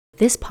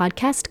This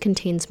podcast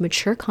contains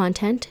mature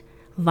content,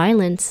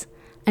 violence,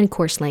 and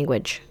coarse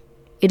language.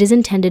 It is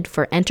intended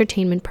for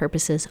entertainment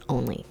purposes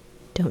only.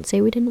 Don't say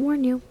we didn't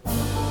warn you.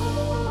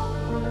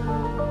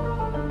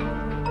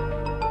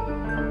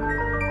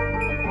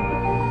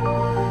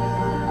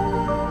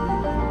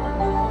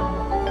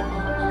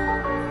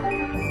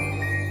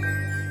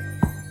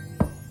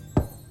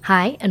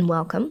 Hi and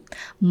welcome.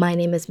 My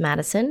name is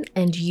Madison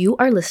and you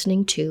are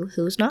listening to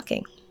Who's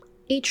Knocking,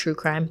 a true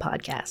crime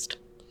podcast.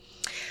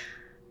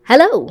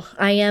 Hello,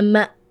 I am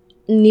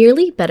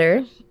nearly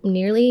better,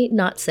 nearly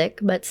not sick,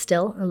 but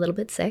still a little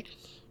bit sick.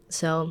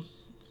 So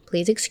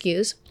please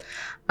excuse.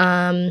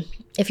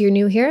 If you're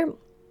new here,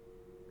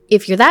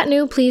 if you're that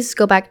new, please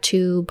go back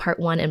to part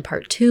 1 and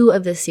part 2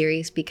 of this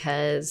series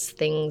because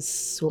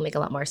things will make a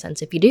lot more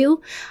sense if you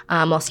do.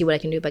 I'll see what I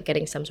can do about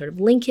getting some sort of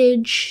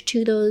linkage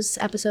to those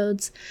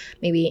episodes,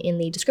 maybe in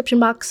the description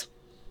box.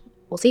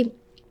 We'll see.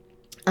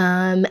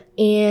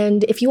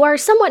 And if you are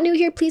somewhat new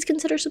here, please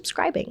consider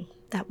subscribing.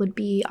 That would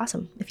be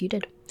awesome if you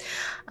did.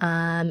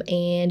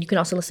 And you can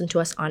also listen to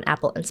us on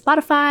Apple and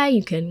Spotify.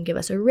 You can give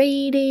us a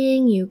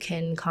rating. You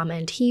can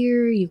comment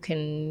here. You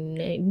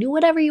can do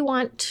whatever you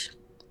want.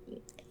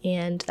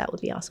 And that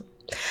would be awesome.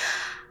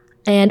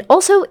 And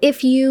also,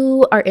 if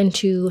you are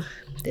into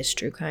this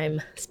true crime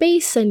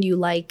space and you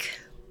like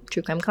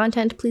true crime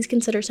content, please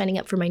consider signing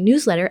up for my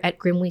newsletter at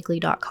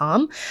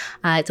grimweekly.com.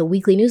 It's a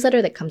weekly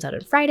newsletter that comes out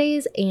on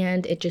Fridays,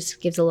 and it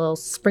just gives a little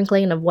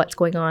sprinkling of what's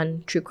going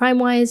on true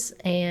crime-wise,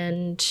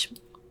 and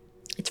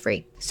it's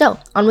free. So,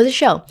 on with the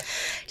show.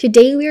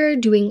 Today we are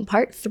doing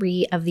part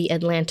 3 of the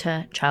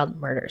Atlanta child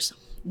murders.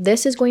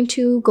 This is going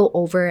to go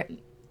over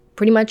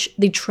pretty much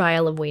the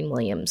trial of Wayne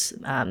Williams,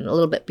 a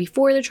little bit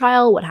before the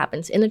trial, what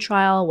happens in the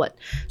trial, what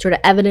sort of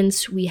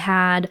evidence we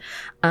had,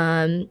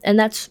 and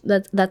that's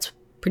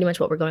pretty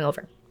much what we're going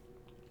over.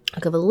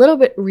 I'll give a little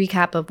bit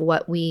recap of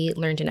what we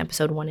learned in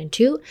episode 1 and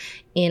 2.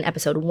 In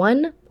episode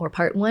 1, or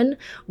part 1,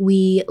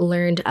 we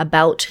learned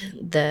about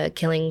the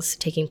killings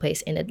taking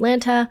place in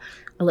Atlanta,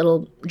 a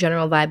little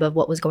general vibe of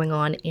what was going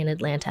on in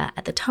Atlanta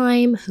at the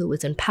time, who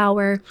was in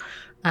power,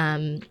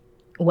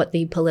 what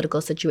the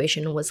political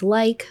situation was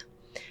like,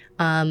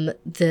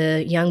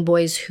 the young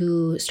boys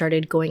who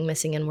started going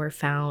missing and were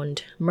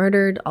found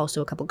murdered, also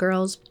a couple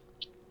girls,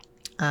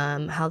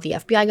 how the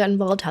FBI got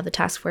involved, how the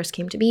task force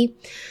came to be.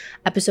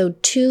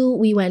 Episode 2,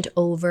 we went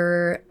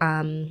over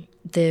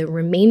the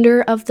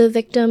remainder of the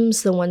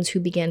victims, the ones who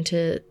began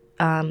to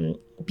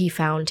be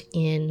found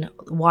in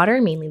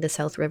water, mainly the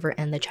South River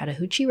and the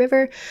Chattahoochee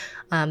River.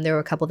 There were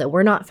a couple that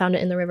were not found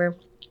in the river.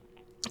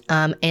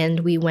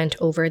 And we went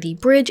over the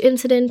bridge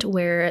incident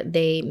where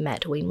they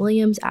met Wayne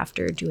Williams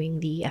after doing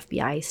the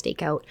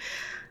FBI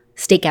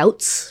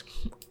stakeouts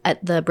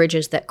at the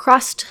bridges that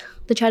crossed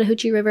the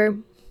Chattahoochee River.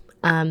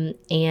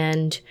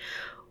 And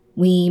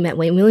we met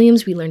Wayne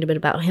Williams. We learned a bit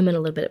about him and a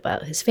little bit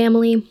about his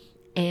family.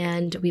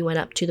 And we went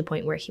up to the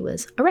point where he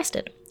was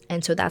arrested.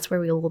 And so that's where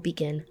we will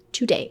begin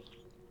today.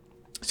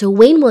 So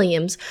Wayne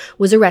Williams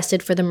was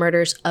arrested for the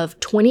murders of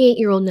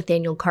 28-year-old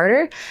Nathaniel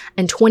Carter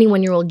and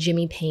 21-year-old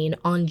Jimmy Payne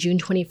on June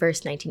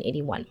 21st,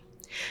 1981.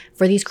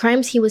 For these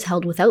crimes, he was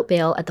held without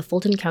bail at the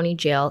Fulton County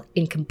Jail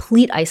in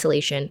complete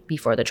isolation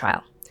before the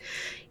trial.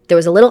 There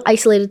was a little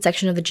isolated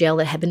section of the jail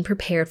that had been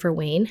prepared for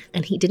Wayne,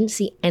 and he didn't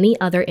see any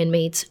other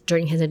inmates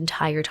during his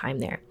entire time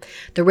there.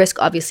 The risk,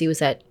 obviously, was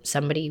that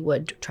somebody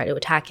would try to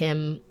attack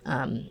him,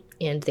 and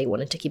they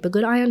wanted to keep a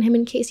good eye on him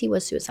in case he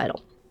was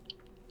suicidal.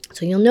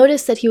 So you'll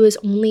notice that he was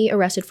only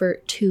arrested for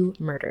 2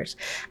 murders,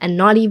 and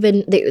not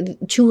even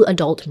 2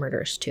 adult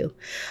murders, too.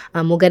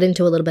 We'll get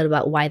into a little bit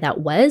about why that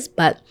was,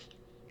 but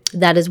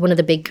that is one of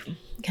the big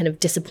kind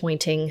of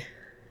disappointing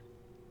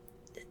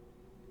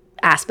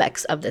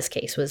aspects of this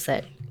case, was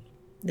that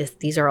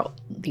these are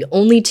the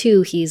only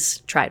 2 he's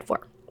tried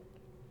for.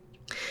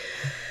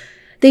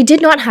 They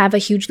did not have a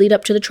huge lead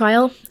up to the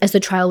trial, as the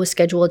trial was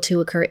scheduled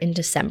to occur in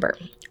December,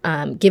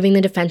 giving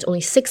the defense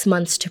only 6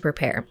 months to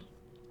prepare.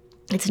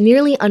 It's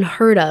nearly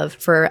unheard of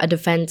for a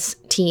defense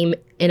team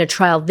in a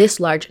trial this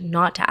large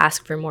not to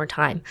ask for more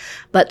time,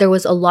 but there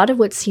was a lot of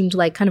what seemed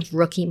like kind of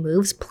rookie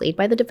moves played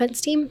by the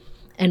defense team,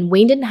 and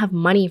Wayne didn't have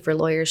money for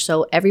lawyers,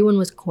 so everyone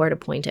was court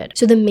appointed.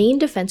 So the main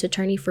defense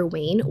attorney for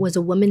Wayne was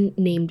a woman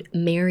named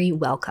Mary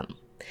Welcome.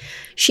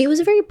 She was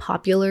a very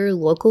popular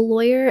local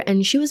lawyer,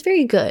 and she was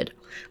very good,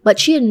 but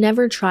she had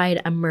never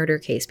tried a murder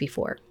case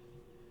before.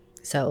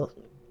 So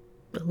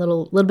a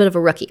little bit of a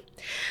rookie.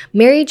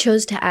 Mary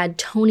chose to add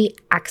Tony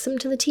Axum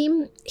to the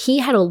team. He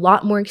had a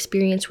lot more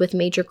experience with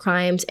major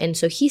crimes, and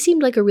so he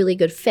seemed like a really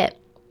good fit.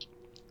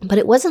 But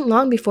it wasn't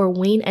long before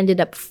Wayne ended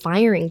up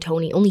firing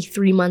Tony, only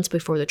 3 months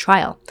before the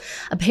trial.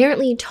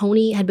 Apparently,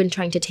 Tony had been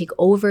trying to take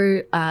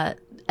over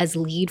as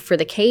lead for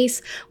the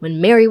case when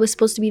Mary was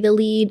supposed to be the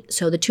lead,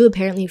 so the 2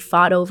 apparently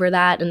fought over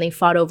that, and they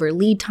fought over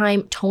lead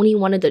time. Tony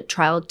wanted the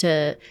trial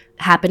to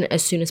happen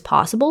as soon as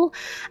possible,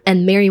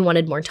 and Mary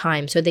wanted more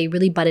time, so they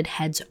really butted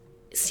heads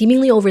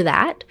seemingly over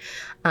that,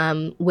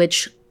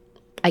 which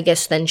I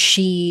guess then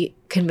she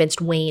convinced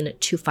Wayne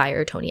to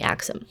fire Tony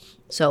Axum.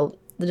 So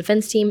The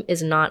defense team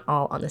is not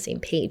all on the same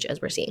page,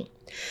 as we're seeing.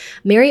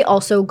 Mary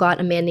also got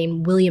a man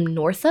named William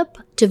Northup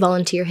to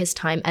volunteer his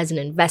time as an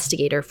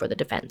investigator for the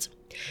defense.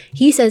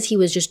 He says he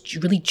was just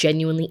really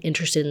genuinely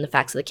interested in the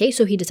facts of the case,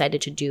 so he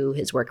decided to do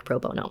his work pro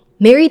bono.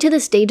 Mary to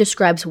this day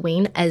describes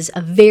Wayne as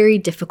a very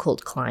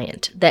difficult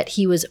client, that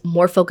he was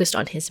more focused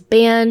on his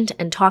band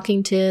and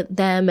talking to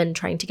them and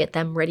trying to get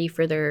them ready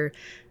for their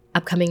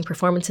upcoming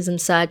performances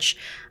and such.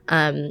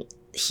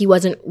 He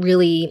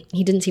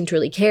didn't seem to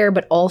really care,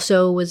 but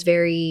also was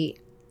very,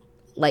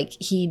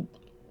 he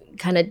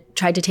kind of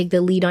tried to take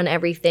the lead on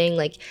everything.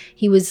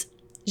 He was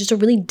just a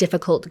really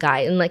difficult guy.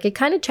 And it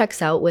kind of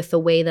checks out with the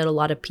way that a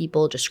lot of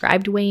people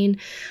described Wayne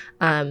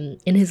in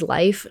his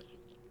life.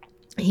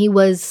 He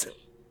was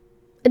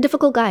a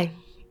difficult guy,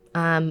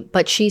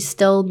 but she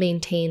still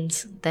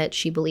maintains that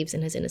she believes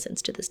in his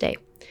innocence to this day.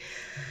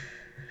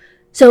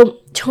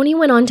 So Tony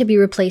went on to be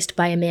replaced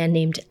by a man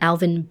named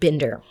Alvin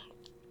Binder.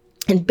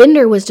 And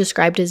Binder was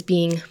described as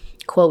being,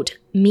 quote,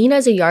 mean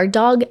as a yard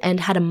dog and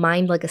had a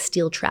mind like a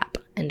steel trap,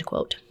 end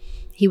quote.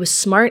 He was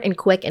smart and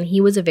quick, and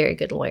he was a very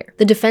good lawyer.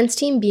 The defense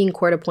team, being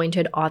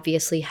court-appointed,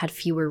 obviously had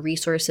fewer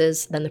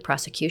resources than the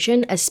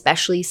prosecution,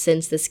 especially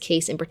since this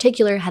case in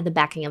particular had the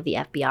backing of the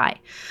FBI.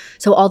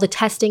 So all the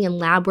testing and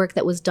lab work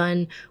that was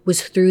done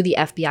was through the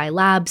FBI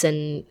labs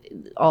and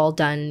all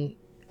done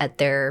at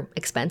their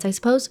expense, I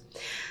suppose.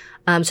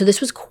 So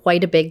this was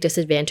quite a big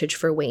disadvantage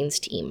for Wayne's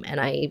team, and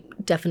I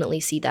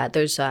definitely see that.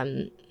 There's,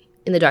 in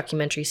the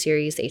documentary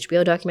series, the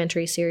HBO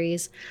documentary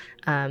series,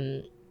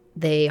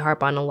 they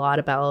harp on a lot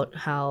about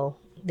how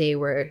they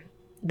were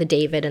the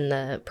David and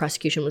the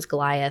prosecution was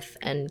Goliath,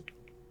 and,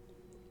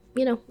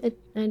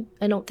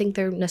 I don't think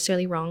they're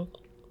necessarily wrong.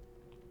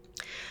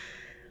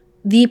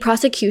 The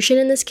prosecution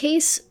in this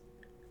case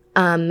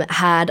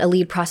had a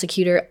lead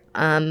prosecutor,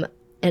 and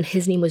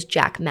his name was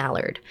Jack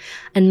Mallard.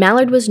 And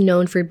Mallard was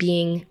known for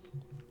being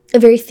a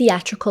very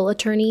theatrical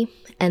attorney,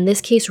 and this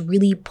case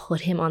really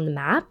put him on the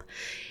map.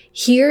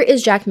 Here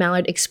is Jack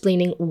Mallard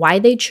explaining why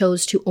they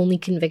chose to only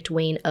convict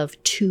Wayne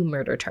of 2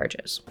 murder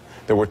charges.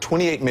 There were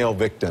 28 male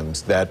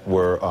victims that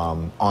were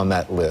on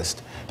that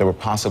list that were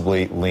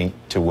possibly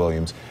linked to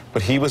Williams,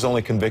 but he was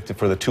only convicted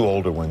for the 2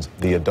 older ones,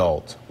 the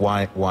adults.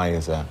 Why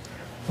is that?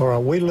 All right,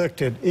 we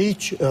looked at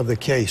each of the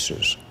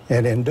cases,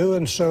 and in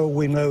doing so,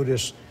 we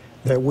noticed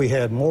that we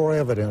had more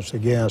evidence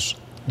against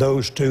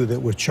those 2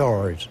 that were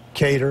charged,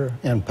 Cater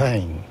and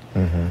Payne.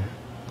 Mm-hmm.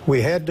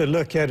 We had to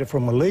look at it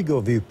from a legal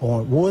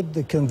viewpoint. Would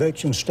the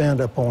conviction stand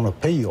up on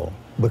appeal?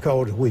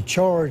 Because if we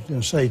charged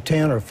in, say,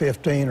 10 or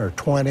 15 or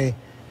 20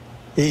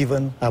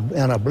 even,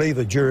 and I believe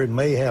the jury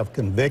may have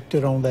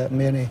convicted on that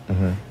many,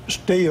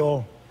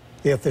 still,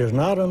 if there's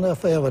not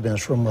enough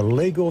evidence from a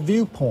legal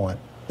viewpoint,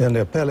 then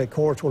the appellate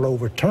courts will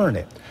overturn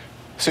it.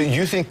 So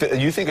you think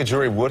a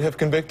jury would have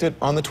convicted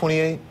on the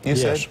 28, you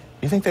said?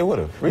 You think they would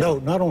have? Really? No,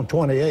 not on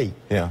 28.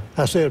 Yeah.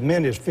 I said as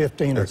many as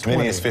 15 or 20. As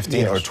many as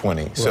 15 or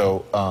 20. Right.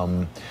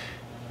 So,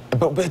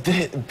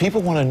 but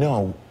people want to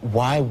know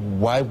why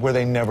were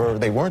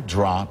they weren't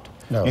dropped.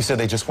 No. You said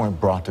they just weren't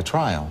brought to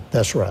trial.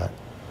 That's right.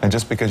 And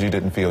just because you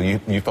didn't feel,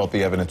 you felt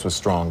the evidence was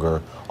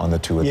stronger on the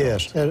 2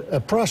 adults. Yes, a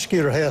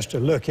prosecutor has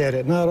to look at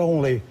it not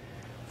only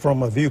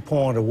from a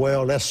viewpoint of,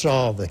 well, let's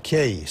solve the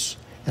case,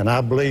 and I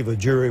believe a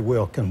jury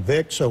will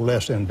convict, so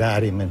let's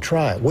indict him and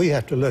try it. We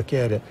have to look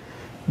at it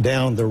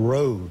down the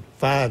road,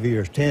 5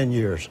 years, 10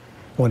 years,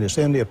 when it's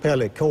in the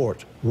appellate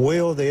courts.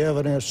 Will the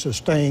evidence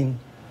sustain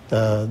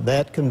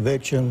that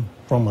conviction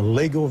from a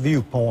legal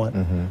viewpoint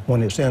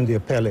when it's in the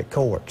appellate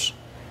courts?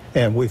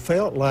 And we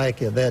felt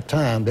like at that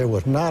time there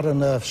was not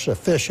enough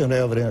sufficient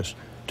evidence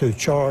to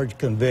charge,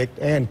 convict,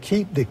 and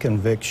keep the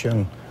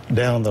conviction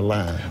down the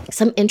line.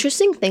 Some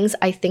interesting things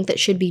I think that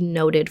should be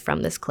noted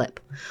from this clip.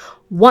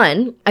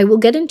 One, I will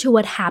get into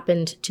what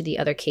happened to the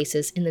other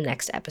cases in the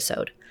next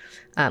episode,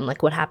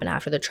 like what happened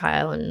after the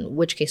trial and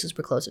which cases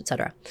were closed,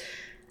 etc.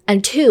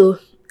 And 2,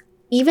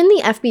 even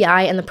the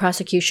FBI and the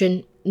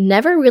prosecution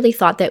never really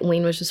thought that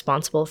Wayne was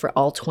responsible for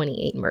all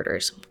 28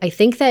 murders. I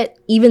think that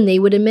even they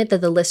would admit that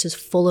the list is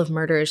full of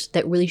murders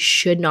that really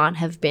should not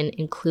have been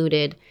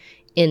included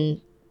in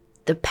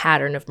the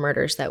pattern of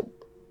murders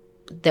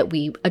that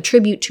we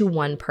attribute to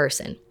one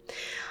person.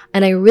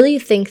 And I really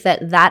think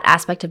that that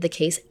aspect of the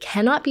case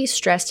cannot be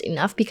stressed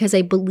enough, because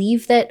I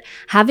believe that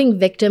having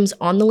victims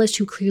on the list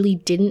who clearly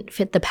didn't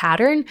fit the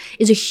pattern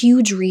is a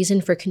huge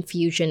reason for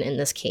confusion in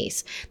this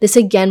case. This,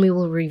 again, we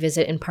will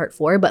revisit in part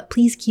 4, but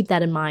please keep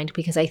that in mind,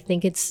 because I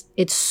think it's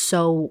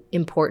so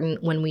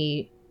important when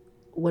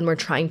we're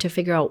trying to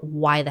figure out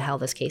why the hell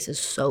this case is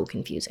so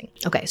confusing.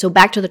 Okay, so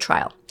back to the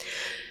trial.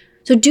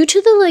 So due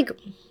to the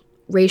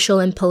racial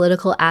and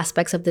political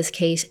aspects of this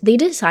case, they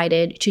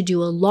decided to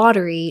do a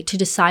lottery to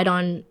decide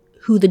on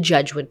who the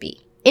judge would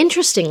be.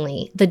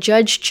 Interestingly, the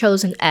judge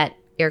chosen at,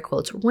 air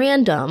quotes,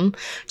 random,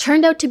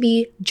 turned out to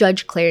be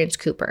Judge Clarence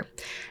Cooper.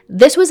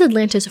 This was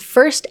Atlanta's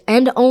first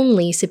and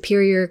only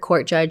Superior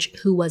Court judge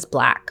who was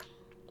Black.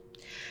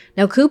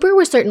 Now, Cooper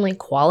was certainly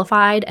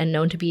qualified and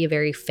known to be a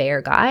very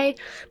fair guy,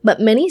 but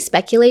many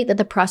speculate that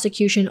the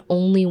prosecution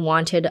only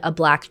wanted a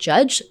black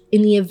judge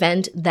in the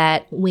event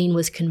that Wayne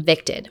was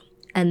convicted.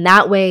 And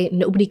that way,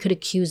 nobody could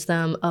accuse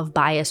them of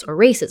bias or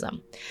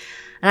racism.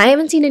 And I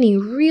haven't seen any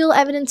real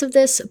evidence of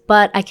this,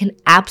 but I can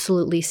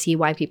absolutely see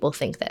why people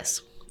think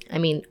this. I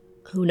mean,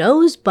 who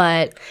knows,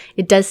 but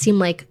it does seem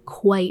like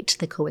quite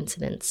the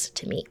coincidence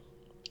to me.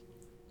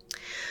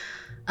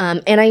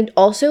 And I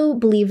also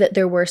believe that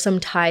there were some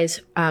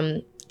ties.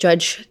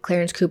 Judge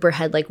Clarence Cooper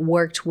had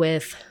worked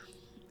with,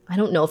 I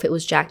don't know if it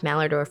was Jack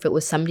Mallard or if it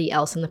was somebody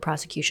else in the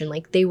prosecution.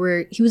 He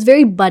was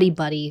very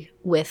buddy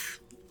with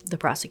the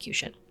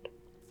prosecution.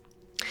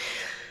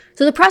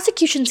 So the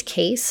prosecution's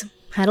case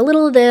had a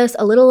little of this,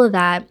 a little of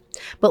that,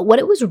 but what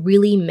it was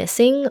really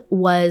missing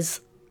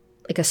was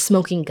a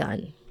smoking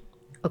gun,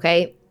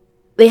 okay?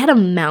 They had a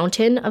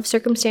mountain of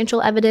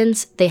circumstantial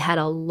evidence. They had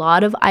a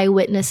lot of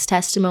eyewitness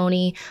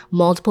testimony,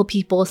 multiple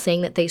people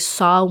saying that they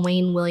saw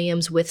Wayne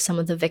Williams with some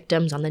of the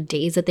victims on the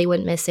days that they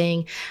went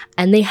missing,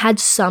 and they had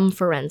some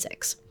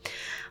forensics.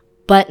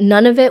 But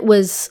none of it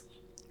was,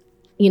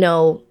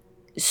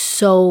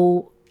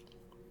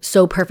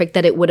 so perfect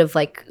that it would have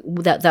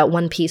that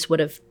one piece would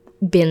have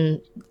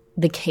been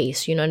the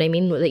case, you know what I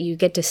mean? That you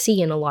get to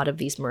see in a lot of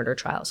these murder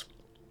trials.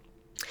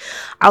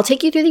 I'll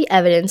take you through the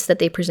evidence that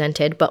they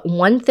presented, but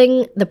one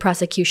thing the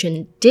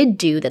prosecution did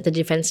do that the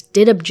defense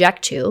did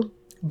object to,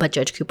 but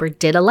Judge Cooper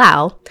did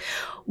allow,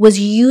 was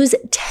use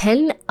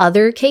 10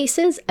 other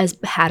cases as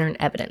pattern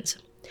evidence.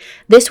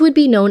 This would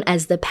be known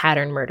as the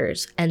pattern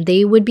murders, and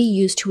they would be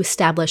used to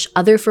establish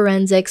other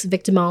forensics,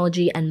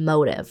 victimology, and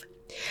motive.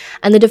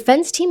 And the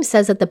defense team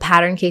says that the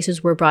pattern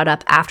cases were brought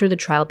up after the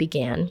trial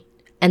began,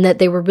 and that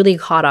they were really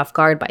caught off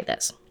guard by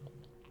this.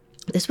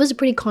 This was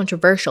pretty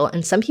controversial,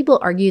 and some people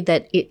argued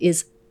that it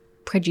is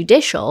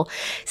prejudicial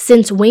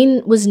since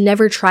Wayne was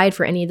never tried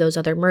for any of those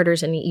other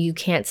murders, and you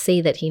can't say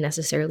that he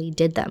necessarily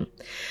did them.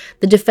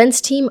 The defense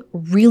team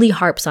really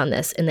harps on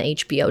this in the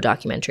HBO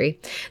documentary.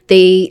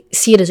 They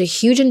see it as a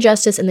huge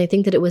injustice, and they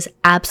think that it was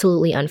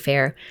absolutely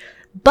unfair.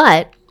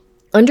 But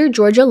under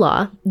Georgia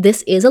law,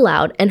 this is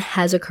allowed and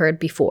has occurred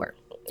before.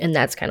 And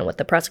that's kind of what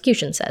the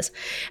prosecution says.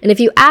 And if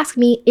you ask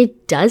me,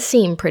 it does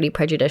seem pretty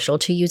prejudicial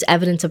to use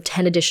evidence of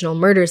 10 additional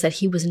murders that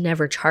he was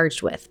never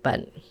charged with.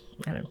 But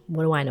I don't know.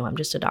 What do I know? I'm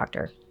just a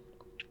doctor.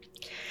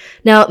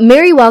 Now,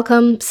 Mary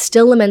Welcome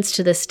still laments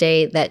to this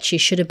day that she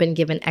should have been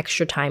given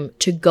extra time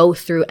to go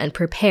through and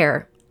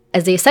prepare,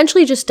 as they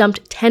essentially just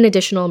dumped 10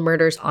 additional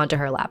murders onto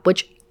her lap,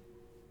 which,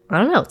 I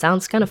don't know,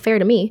 sounds kind of fair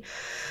to me.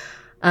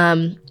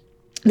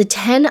 The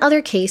 10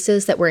 other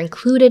cases that were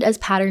included as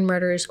pattern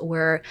murders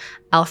were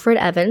Alfred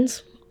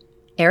Evans,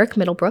 Eric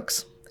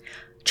Middlebrooks,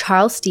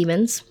 Charles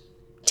Stevens,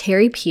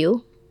 Terry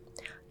Pugh,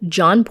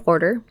 John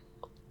Porter,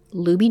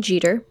 Luby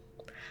Jeter,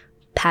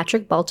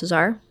 Patrick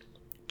Baltazar,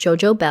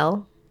 Jojo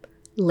Bell,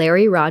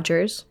 Larry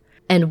Rogers,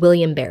 and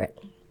William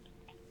Barrett.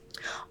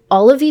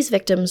 All of these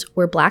victims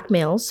were black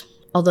males,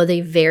 although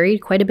they varied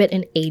quite a bit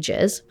in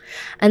ages,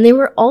 and they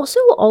were also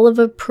all of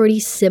a pretty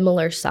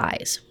similar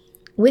size.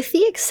 With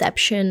the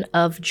exception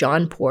of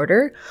John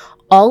Porter,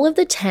 all of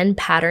the 10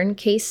 pattern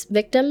case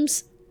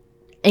victims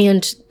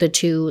and the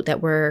 2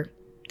 that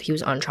he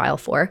was on trial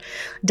for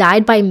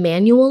died by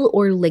manual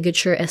or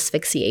ligature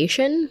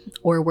asphyxiation,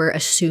 or were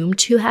assumed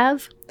to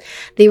have.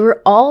 They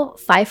were all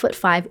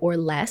 5'5" or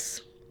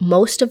less,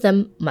 most of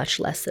them much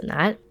less than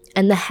that,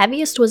 and the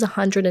heaviest was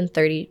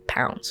 130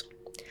 pounds.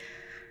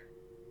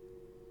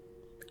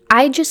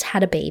 I just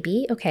had a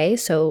baby, okay,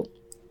 so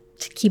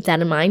to keep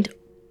that in mind.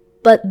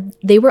 But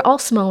they were all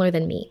smaller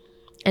than me.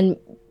 And,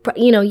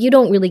 you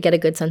don't really get a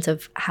good sense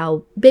of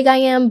how big I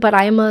am, but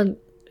I am a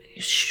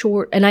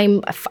short, and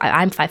I'm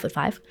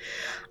 5'5".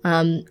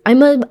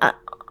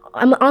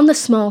 I'm on the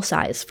small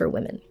size for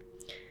women.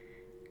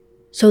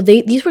 So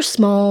these were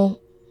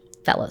small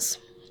fellas,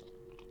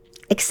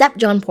 except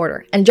John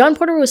Porter. And John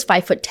Porter was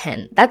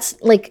 5'10".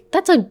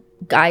 That's a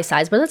guy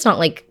size, but that's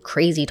not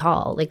crazy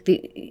tall.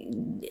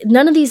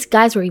 None of these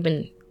guys were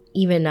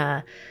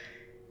even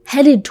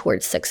headed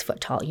towards 6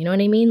 foot tall. You know what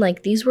I mean?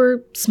 These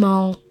were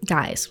small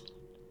guys.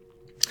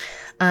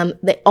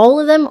 All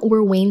of them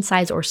were Wayne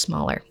size or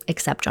smaller,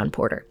 except John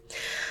Porter.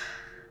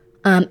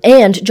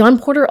 And John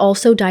Porter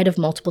also died of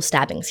multiple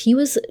stabbings. He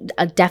was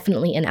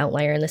definitely an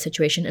outlier in the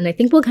situation. And I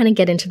think we'll kind of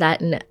get into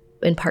that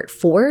in part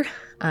 4,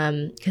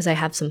 because I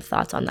have some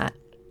thoughts on that.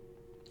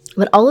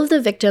 But all of the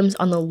victims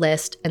on the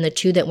list and the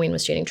 2 that Wayne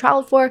was standing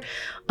trial for,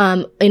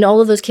 in all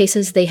of those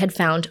cases, they had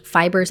found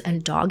fibers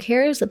and dog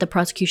hairs that the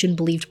prosecution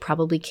believed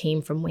probably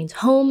came from Wayne's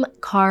home,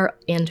 car,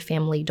 and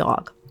family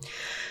dog.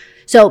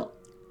 So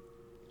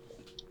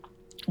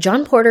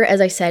John Porter,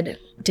 as I said,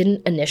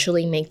 didn't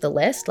initially make the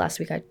list. Last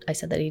week I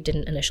said that he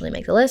didn't initially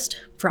make the list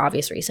for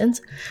obvious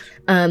reasons.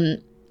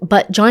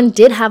 But John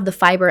did have the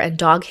fiber and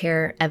dog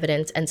hair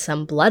evidence and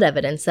some blood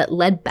evidence that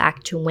led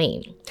back to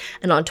Wayne.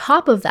 And on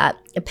top of that,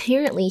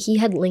 apparently he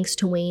had links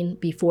to Wayne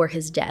before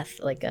his death.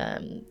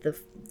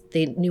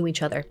 They knew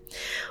each other,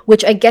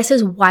 which I guess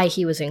is why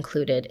he was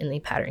included in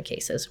the pattern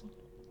cases.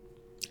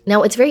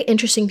 Now, it's very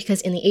interesting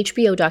because in the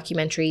HBO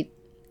documentary,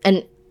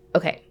 and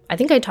okay, I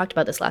think I talked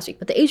about this last week,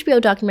 but the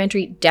HBO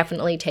documentary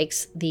definitely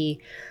takes the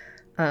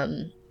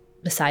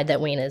side that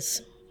Wayne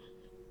is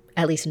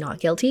at least not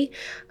guilty,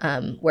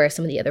 whereas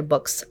some of the other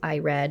books I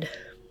read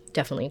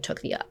definitely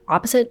took the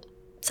opposite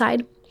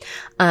side.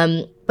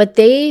 But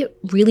they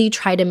really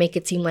try to make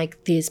it seem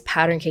like these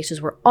pattern cases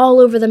were all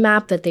over the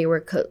map, that they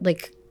were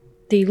like,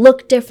 they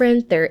looked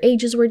different, their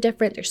ages were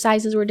different, their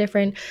sizes were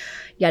different,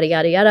 yada,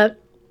 yada, yada.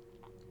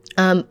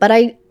 But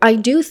I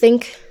do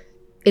think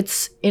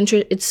it's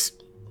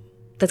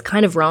that's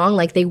kind of wrong.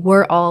 Like, they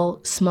were all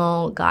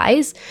small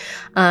guys.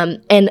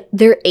 And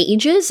their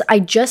ages, I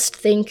just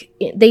think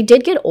they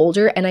did get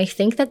older. And I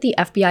think that the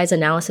FBI's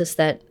analysis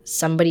that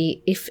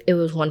somebody, if it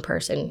was one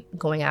person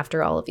going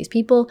after all of these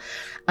people,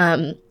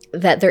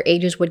 that their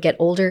ages would get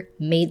older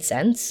made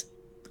sense.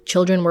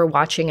 Children were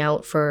watching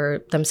out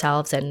for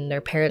themselves and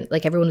their parents,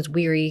 like everyone was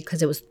weary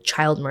because it was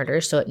child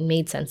murder. So it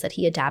made sense that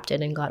he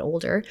adapted and got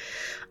older.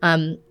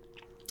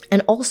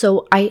 And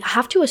also, I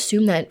have to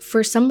assume that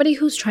for somebody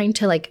who's trying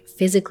to like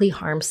physically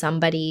harm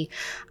somebody,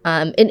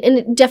 and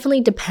it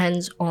definitely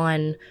depends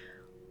on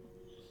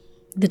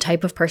the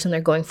type of person they're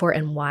going for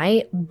and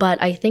why,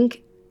 but I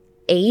think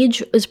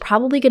age is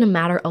probably going to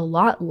matter a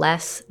lot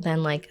less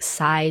than like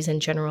size and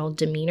general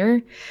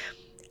demeanor.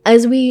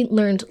 As we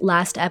learned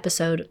last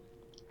episode,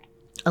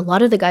 a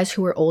lot of the guys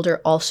who were older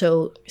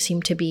also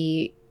seemed to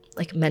be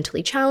like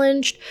mentally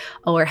challenged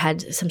or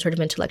had some sort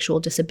of intellectual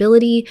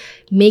disability,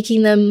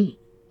 making them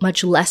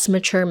much less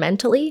mature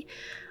mentally.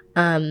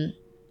 And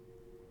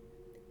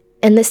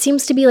this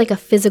seems to be like a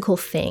physical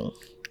thing.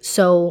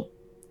 So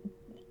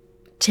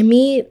to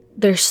me,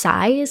 their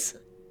size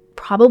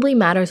probably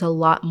matters a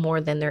lot more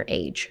than their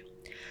age.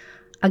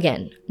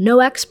 Again, no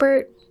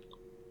expert,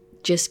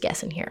 just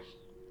guessing here.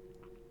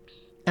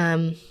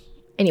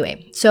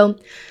 Anyway, so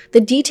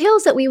the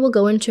details that we will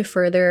go into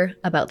further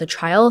about the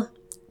trial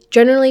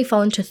generally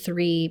fall into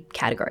three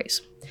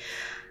categories.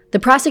 The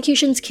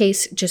prosecution's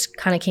case just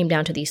kind of came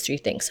down to these three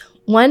things.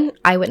 1,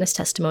 eyewitness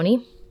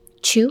testimony.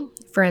 2,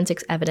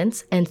 forensics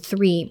evidence. And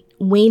 3,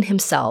 Wayne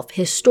himself,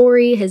 his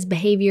story, his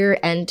behavior,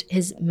 and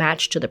his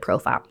match to the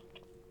profile.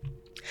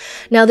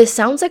 Now, this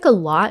sounds like a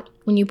lot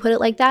when you put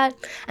it like that,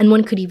 and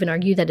one could even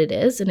argue that it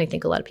is, and I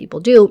think a lot of people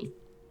do.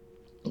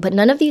 But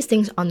none of these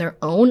things on their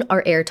own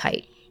are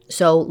airtight.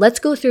 So let's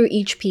go through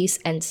each piece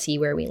and see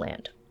where we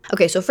land.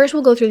 Okay, so first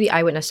we'll go through the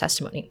eyewitness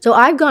testimony. So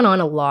I've gone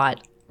on a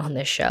lot on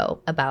this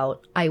show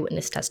about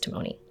eyewitness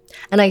testimony.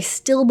 And I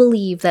still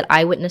believe that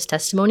eyewitness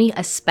testimony,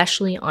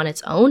 especially on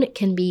its own,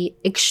 can be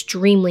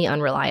extremely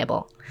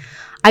unreliable.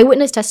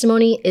 Eyewitness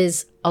testimony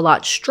is a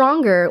lot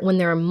stronger when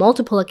there are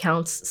multiple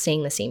accounts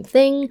saying the same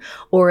thing,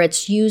 or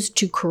it's used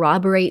to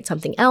corroborate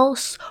something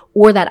else,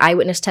 or that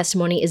eyewitness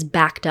testimony is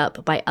backed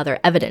up by other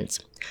evidence.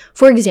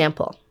 For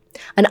example,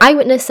 an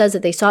eyewitness says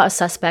that they saw a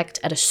suspect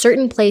at a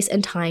certain place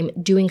and time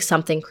doing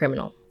something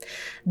criminal.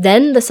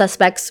 Then the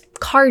suspect's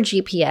car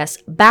GPS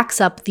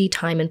backs up the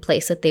time and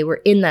place that they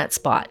were in that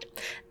spot.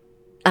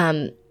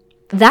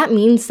 That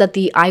means that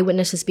the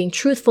eyewitness is being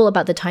truthful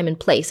about the time and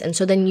place. And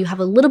so then you have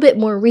a little bit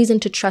more reason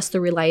to trust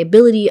the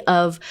reliability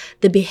of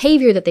the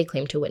behavior that they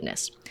claim to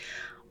witness.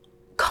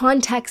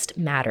 Context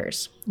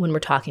matters when we're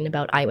talking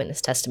about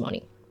eyewitness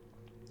testimony.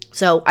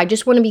 So I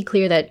just want to be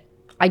clear that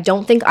I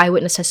don't think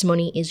eyewitness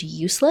testimony is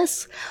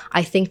useless.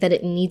 I think that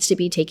it needs to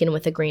be taken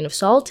with a grain of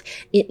salt.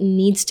 It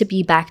needs to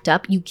be backed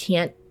up. You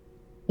can't,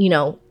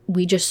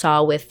 we just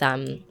saw with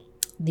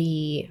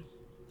the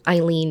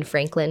Eileen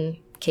Franklin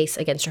case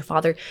against her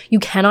father. You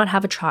cannot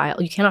have a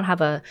trial. You cannot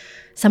have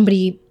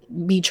somebody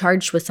be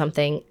charged with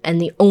something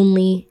and the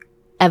only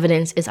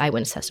evidence is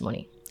eyewitness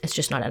testimony. It's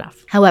just not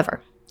enough.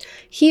 However,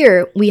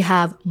 here we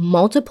have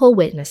multiple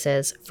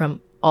witnesses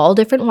from all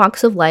different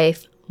walks of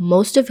life,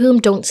 most of whom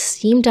don't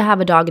seem to have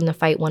a dog in the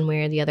fight one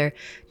way or the other,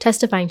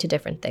 testifying to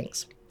different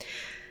things.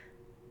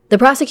 The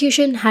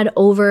prosecution had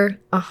over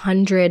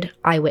 100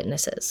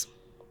 eyewitnesses.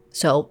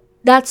 So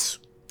that's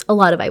a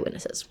lot of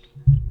eyewitnesses.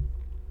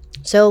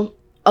 So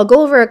I'll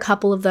go over a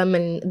couple of them,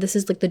 and this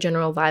is like the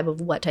general vibe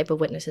of what type of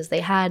witnesses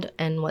they had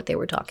and what they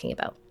were talking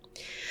about.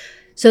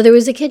 So there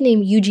was a kid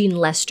named Eugene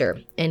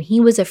Lester, and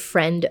he was a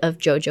friend of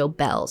JoJo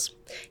Bell's.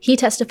 He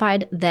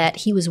testified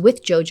that he was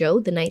with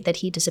JoJo the night that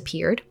he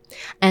disappeared,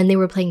 and they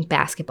were playing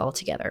basketball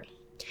together.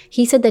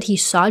 He said that he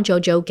saw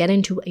JoJo get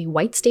into a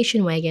white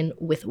station wagon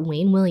with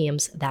Wayne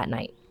Williams that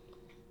night.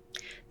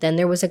 Then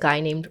there was a guy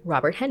named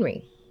Robert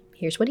Henry.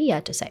 Here's what he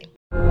had to say.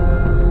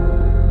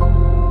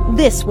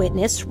 This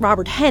witness,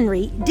 Robert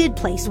Henry, did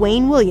place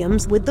Wayne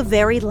Williams with the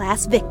very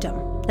last victim,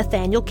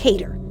 Nathaniel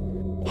Cater.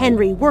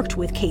 Henry worked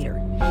with Cater.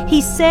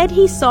 He said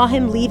he saw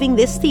him leaving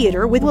this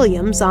theater with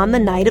Williams on the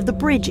night of the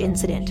bridge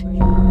incident.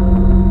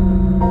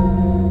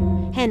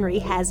 Henry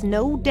has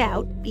no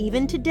doubt,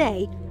 even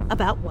today,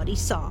 about what he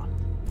saw.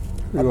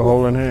 We were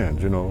holding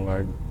hands,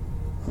 like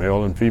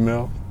male and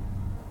female.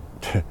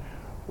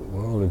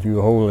 Well, if you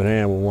were holding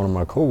hands with one of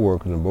my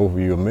co-workers and both of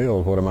you are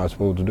males, what am I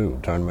supposed to do?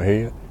 Turn my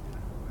head?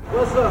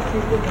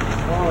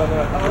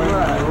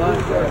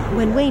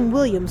 When Wayne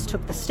Williams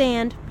took the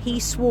stand,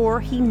 he swore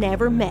he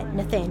never met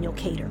Nathaniel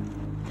Cater.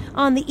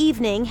 On the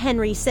evening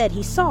Henry said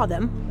he saw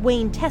them,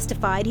 Wayne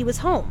testified he was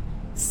home,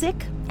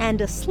 sick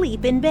and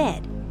asleep in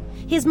bed.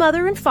 His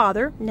mother and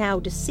father, now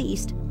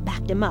deceased,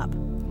 backed him up.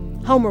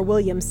 Homer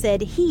Williams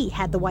said he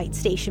had the white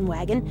station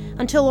wagon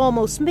until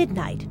almost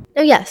midnight.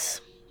 Now,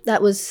 yes,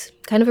 that was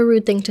kind of a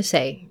rude thing to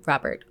say,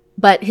 Robert,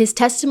 but his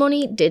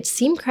testimony did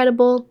seem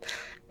credible,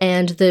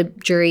 and the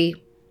jury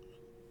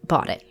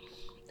bought it.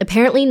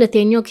 Apparently,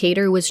 Nathaniel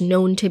Cater was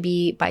known to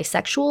be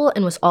bisexual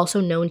and was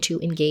also known to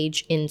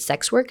engage in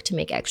sex work to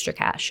make extra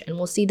cash. And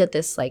we'll see that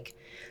this,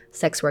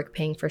 sex work,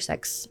 paying for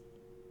sex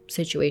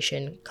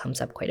situation comes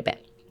up quite a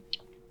bit.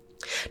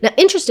 Now,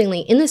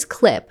 interestingly, in this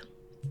clip,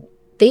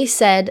 they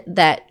said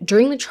that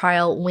during the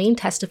trial, Wayne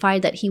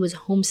testified that he was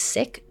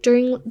homesick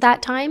during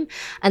that time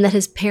and that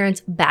his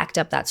parents backed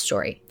up that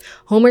story.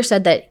 Homer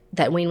said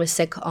that Wayne was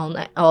sick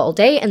all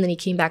day, and then he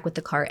came back with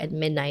the car at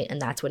midnight,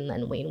 and that's when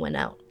then Wayne went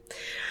out.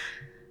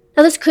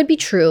 Now, this could be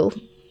true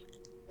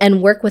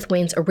and work with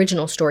Wayne's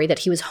original story that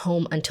he was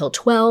home until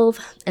 12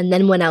 and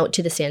then went out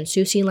to the Sans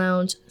Souci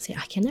lounge. See,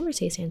 I can never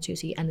say Sans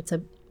Souci, and it's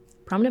a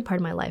prominent part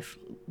of my life,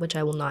 which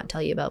I will not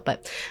tell you about.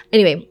 But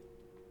anyway,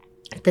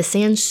 the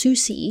Sans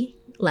Souci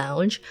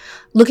lounge,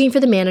 looking for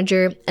the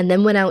manager, and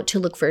then went out to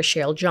look for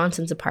Cheryl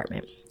Johnson's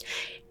apartment.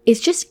 It's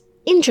just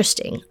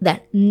interesting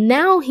that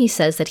now he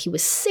says that he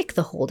was sick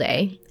the whole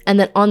day and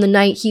that on the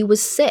night he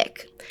was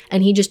sick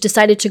and he just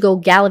decided to go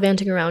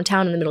gallivanting around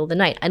town in the middle of the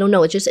night. I don't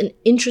know. It's just an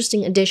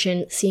interesting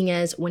addition, seeing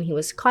as when he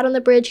was caught on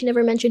the bridge, he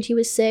never mentioned he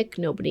was sick.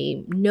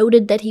 Nobody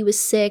noted that he was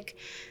sick.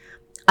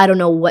 I don't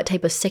know what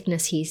type of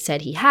sickness he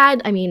said he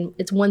had. I mean,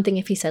 it's one thing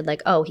if he said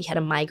oh, he had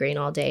a migraine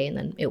all day and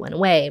then it went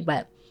away.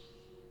 But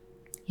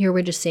here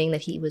we're just saying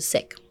that he was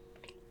sick.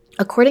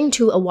 According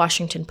to a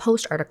Washington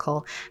Post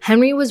article,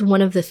 Henry was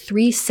one of the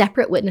 3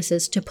 separate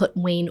witnesses to put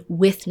Wayne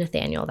with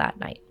Nathaniel that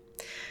night.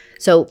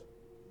 So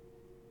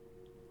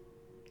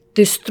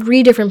there's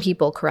 3 different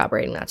people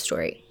corroborating that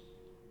story.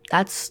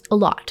 That's a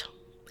lot.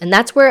 And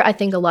that's where I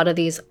think a lot of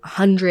these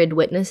 100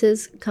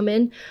 witnesses come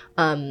in.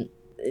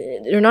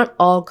 They're not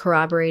all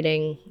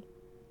corroborating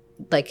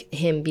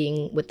him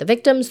being with the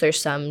victims.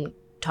 There's some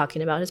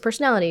talking about his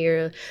personality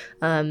or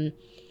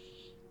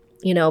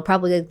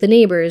probably the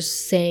neighbors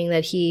saying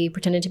that he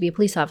pretended to be a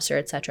police officer,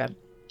 etc.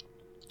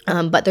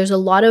 But there's a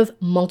lot of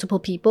multiple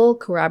people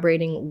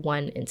corroborating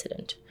one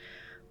incident,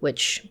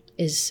 which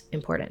is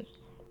important.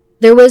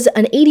 There was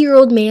an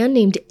 80-year-old man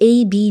named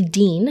A.B.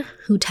 Dean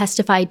who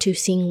testified to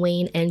seeing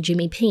Wayne and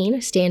Jimmy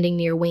Payne standing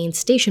near Wayne's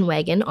station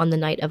wagon on the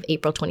night of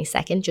April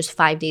 22nd, just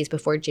 5 days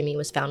before Jimmy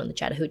was found in the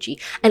Chattahoochee.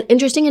 And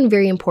interesting and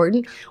very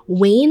important,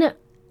 Wayne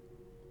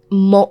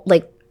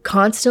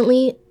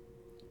constantly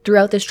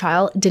throughout this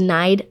trial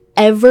denied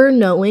ever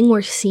knowing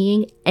or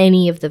seeing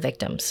any of the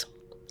victims.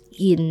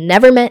 He had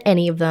never met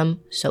any of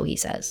them, so he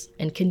says,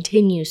 and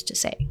continues to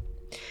say.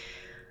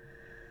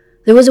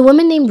 There was a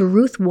woman named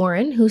Ruth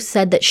Warren who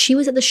said that she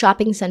was at the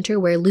shopping center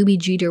where Luby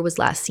Jeter was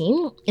last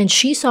seen, and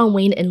she saw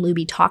Wayne and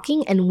Luby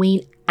talking and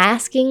Wayne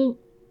asking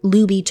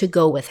Luby to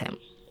go with him.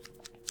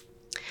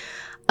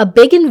 A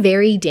big and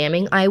very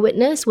damning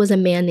eyewitness was a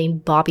man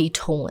named Bobby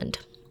Toland.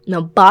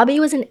 Now, Bobby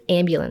was an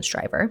ambulance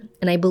driver,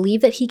 and I believe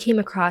that he came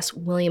across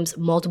Williams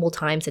multiple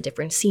times at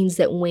different scenes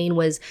that Wayne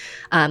was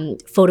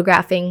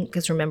photographing,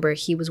 because remember,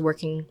 he was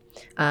working,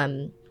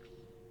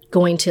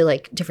 going to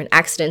different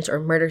accidents or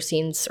murder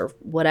scenes or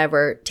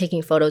whatever,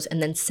 taking photos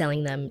and then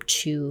selling them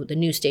to the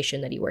news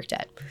station that he worked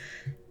at.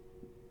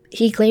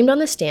 He claimed on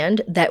the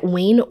stand that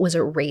Wayne was a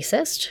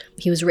racist.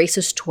 He was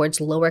racist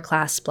towards lower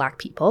class Black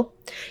people.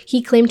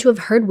 He claimed to have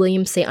heard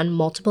Williams say on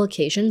multiple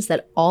occasions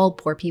that all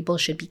poor people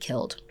should be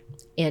killed,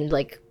 and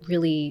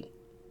really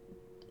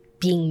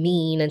being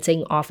mean and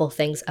saying awful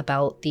things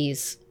about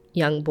these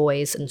young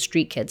boys and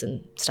street kids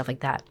and stuff like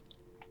that.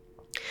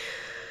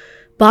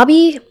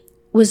 Bobby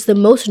was the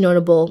most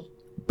notable,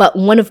 but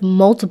one of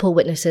multiple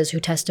witnesses who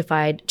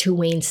testified to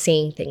Wayne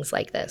saying things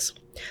like this,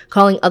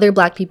 calling other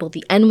Black people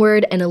the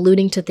N-word and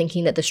alluding to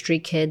thinking that the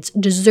street kids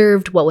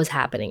deserved what was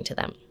happening to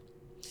them.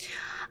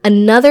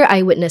 Another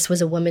eyewitness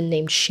was a woman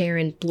named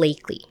Sharon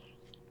Blakely.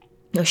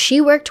 Now,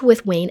 she worked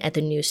with Wayne at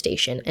the news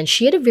station, and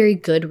she had a very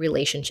good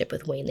relationship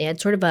with Wayne. They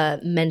had sort of a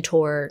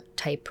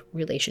mentor-type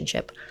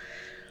relationship.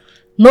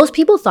 Most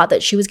people thought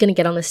that she was going to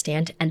get on the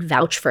stand and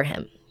vouch for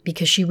him,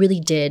 because she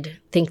really did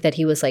think that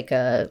he was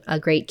a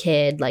great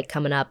kid,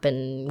 coming up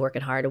and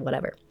working hard or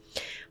whatever.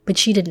 But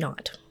she did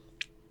not.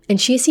 And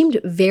she seemed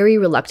very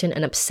reluctant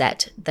and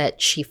upset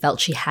that she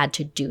felt she had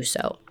to do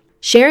so.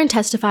 Sharon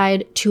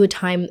testified to a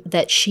time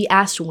that she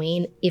asked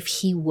Wayne if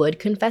he would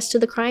confess to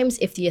the crimes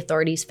if the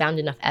authorities found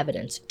enough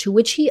evidence, to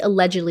which he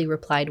allegedly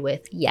replied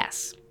with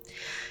yes.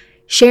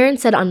 Sharon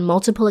said on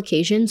multiple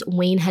occasions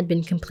Wayne had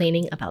been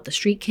complaining about the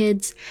street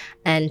kids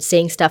and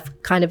saying stuff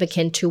kind of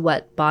akin to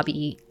what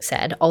Bobby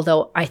said,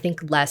 although I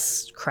think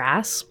less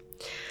crass.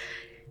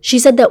 She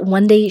said that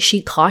one day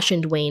she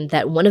cautioned Wayne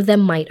that one of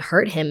them might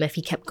hurt him if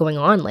he kept going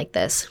on like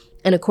this.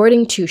 And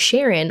according to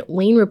Sharon,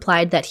 Wayne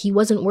replied that he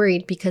wasn't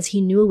worried because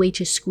he knew a way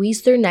to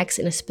squeeze their necks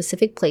in a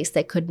specific place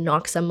that could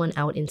knock someone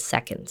out in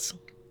seconds.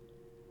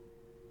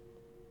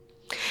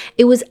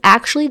 It was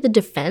actually the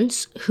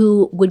defense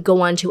who would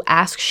go on to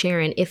ask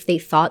Sharon if they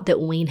thought that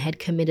Wayne had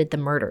committed the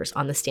murders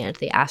on the stand.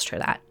 They asked her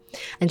that.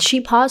 And she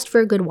paused for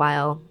a good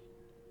while,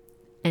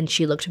 and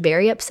she looked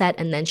very upset,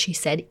 and then she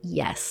said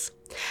yes.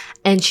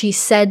 And she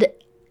said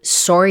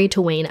sorry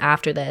to Wayne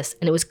after this,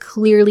 and it was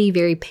clearly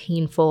very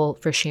painful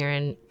for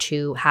Sharon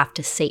to have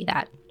to say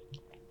that.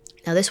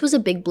 Now, this was a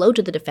big blow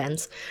to the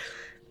defense,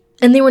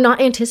 and they were not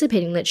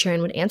anticipating that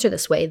Sharon would answer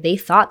this way. They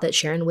thought that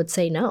Sharon would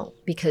say no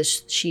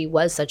because she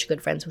was such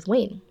good friends with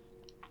Wayne.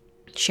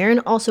 Sharon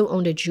also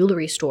owned a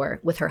jewelry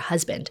store with her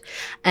husband,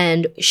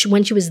 and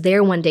when she was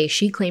there one day,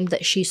 she claimed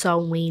that she saw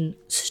Wayne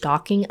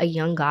stalking a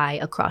young guy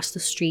across the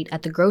street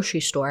at the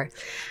grocery store,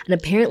 and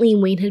apparently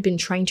Wayne had been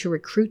trying to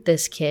recruit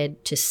this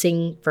kid to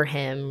sing for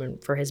him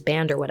and for his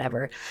band or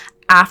whatever,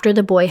 after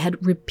the boy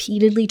had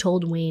repeatedly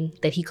told Wayne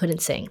that he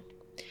couldn't sing.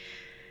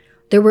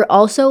 There were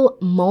also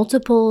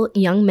multiple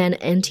young men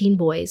and teen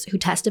boys who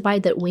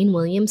testified that Wayne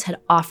Williams had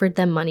offered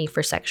them money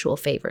for sexual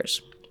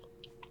favors.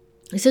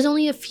 This is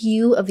only a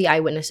few of the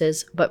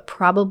eyewitnesses, but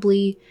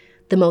probably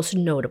the most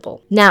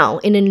notable. Now,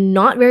 in a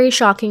not very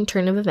shocking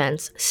turn of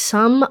events,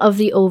 some of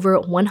the over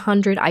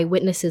 100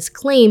 eyewitnesses'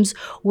 claims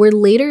were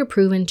later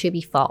proven to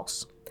be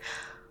false.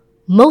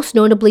 Most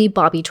notably,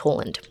 Bobby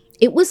Toland.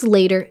 It was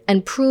later,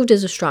 and proved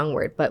is a strong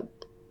word, but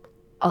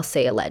I'll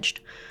say alleged.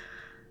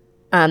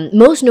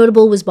 Most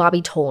notable was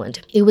Bobby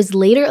Toland. It was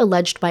later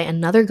alleged by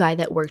another guy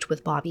that worked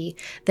with Bobby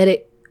that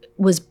it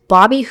was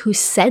Bobby who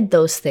said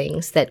those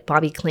things that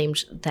Bobby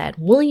claimed that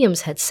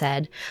Williams had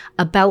said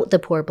about the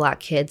poor black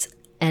kids,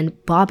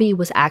 and Bobby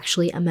was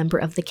actually a member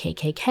of the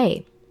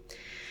KKK.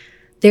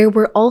 There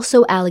were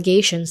also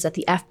allegations that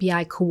the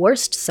FBI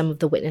coerced some of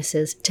the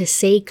witnesses to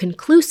say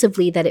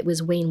conclusively that it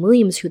was Wayne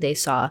Williams who they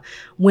saw,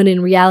 when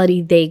in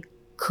reality they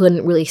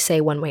couldn't really say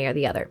one way or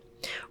the other.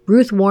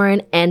 Ruth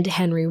Warren and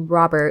Henry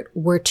Robert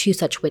were two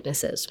such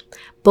witnesses.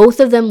 Both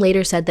of them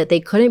later said that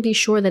they couldn't be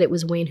sure that it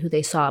was Wayne who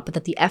they saw, but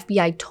that the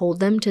FBI told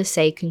them to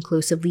say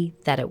conclusively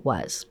that it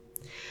was.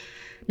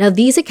 Now,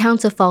 these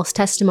accounts of false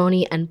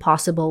testimony and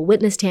possible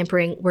witness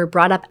tampering were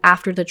brought up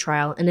after the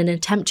trial in an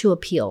attempt to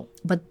appeal,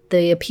 but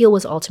the appeal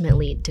was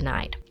ultimately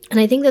denied. And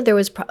I think that there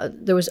was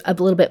a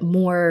little bit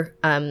more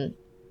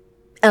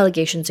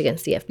allegations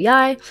against the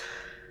FBI,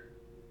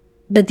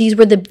 but these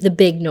were the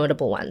big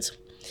notable ones.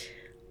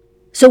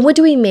 So what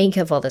do we make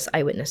of all this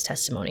eyewitness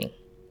testimony?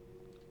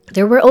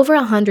 There were over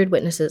 100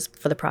 witnesses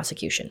for the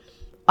prosecution.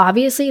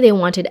 Obviously, they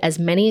wanted as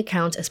many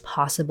accounts as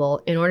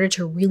possible in order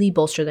to really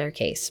bolster their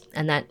case,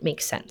 and that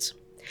makes sense.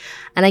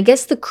 And I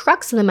guess the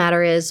crux of the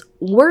matter is,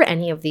 were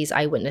any of these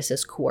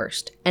eyewitnesses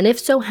coerced? And if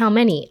so, how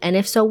many? And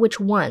if so, which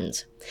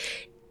ones?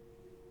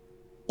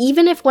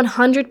 Even if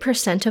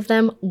 100% of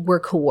them were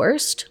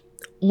coerced,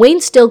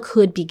 Wayne still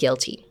could be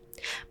guilty.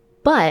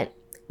 But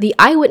the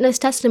eyewitness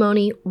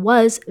testimony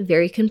was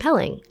very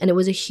compelling, and it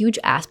was a huge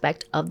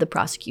aspect of the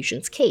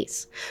prosecution's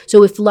case.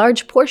 So if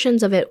large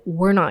portions of it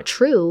were not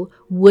true,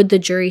 would the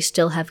jury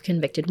still have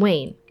convicted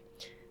Wayne?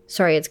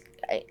 Sorry,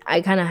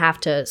 I kind of have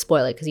to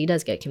spoil it because he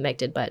does get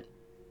convicted, but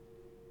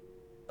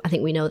I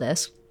think we know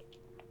this.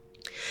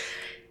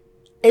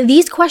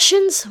 These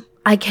questions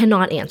I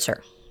cannot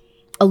answer.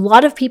 A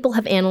lot of people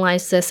have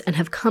analyzed this and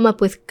have come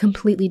up with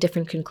completely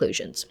different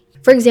conclusions.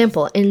 For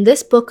example, in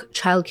this book,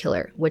 Child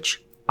Killer,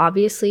 which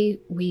obviously,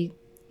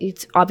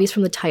 it's obvious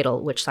from the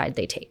title which side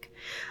they take.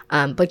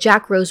 But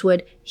Jack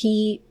Rosewood,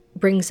 he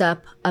brings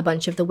up a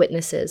bunch of the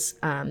witnesses,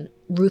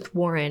 Ruth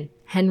Warren,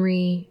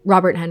 Henry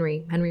Roberts,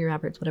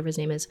 whatever his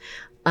name is,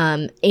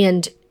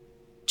 and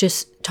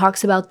just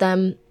talks about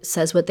them,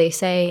 says what they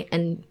say,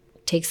 and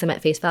takes them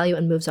at face value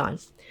and moves on.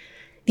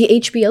 The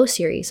HBO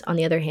series, on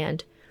the other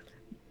hand,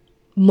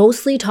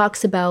 mostly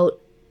talks about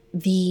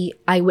the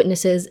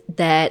eyewitnesses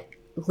that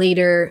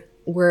later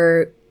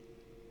were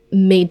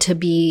made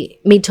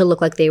to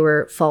look like they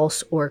were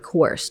false or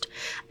coerced,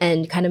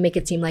 and kind of make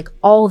it seem like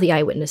all the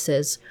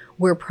eyewitnesses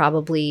were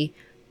probably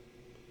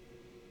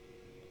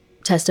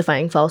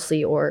testifying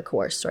falsely or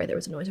coerced. Sorry, there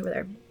was a noise over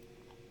there.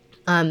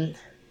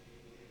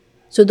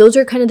 So those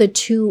are kind of the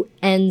two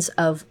ends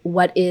of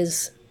what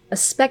is a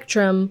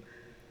spectrum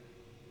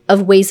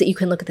of ways that you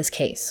can look at this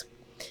case.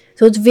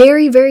 So it's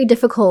very, very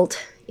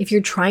difficult if you're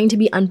trying to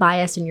be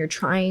unbiased and you're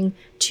trying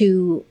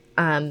to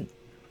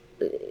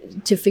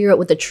figure out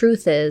what the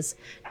truth is,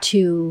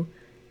 to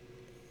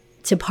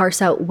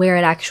parse out where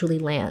it actually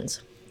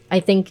lands. I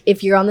think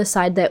if you're on the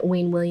side that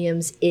Wayne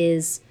Williams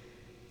is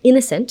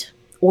innocent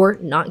or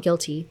not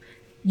guilty,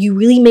 you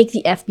really make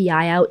the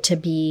FBI out to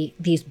be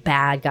these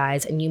bad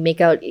guys, and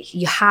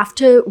you have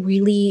to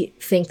really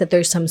think that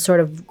there's some sort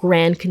of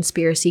grand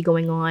conspiracy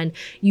going on.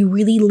 You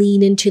really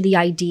lean into the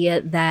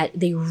idea that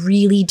they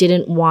really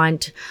didn't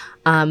want,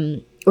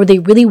 or they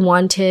really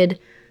wanted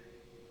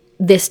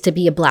this to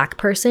be a black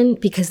person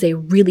because they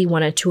really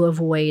wanted to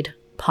avoid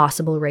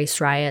possible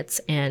race riots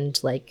and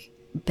like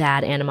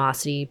bad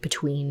animosity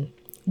between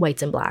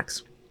whites and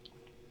blacks.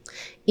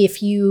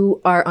 If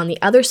you are on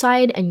the other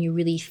side and you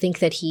really think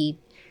that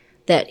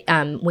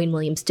Wayne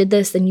Williams did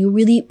this, then you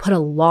really put a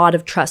lot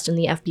of trust in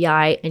the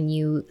FBI and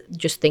you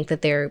just think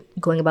that they're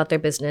going about their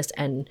business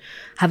and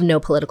have no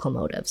political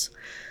motives.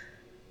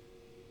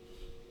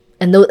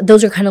 And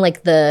those are kind of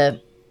like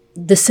the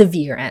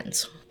severe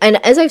ends.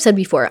 And as I've said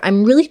before,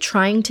 I'm really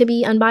trying to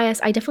be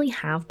unbiased. I definitely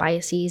have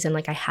biases and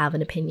like I have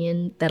an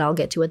opinion that I'll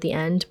get to at the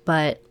end,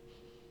 but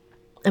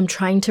I'm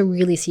trying to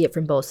really see it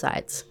from both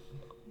sides.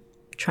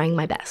 Trying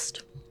my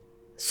best.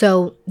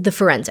 So the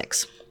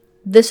forensics.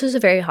 This was a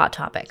very hot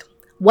topic.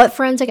 What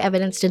forensic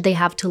evidence did they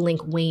have to link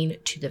Wayne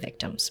to the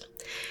victims?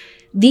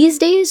 These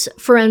days,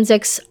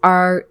 forensics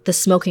are the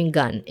smoking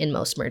gun in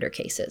most murder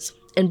cases.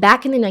 And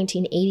back in the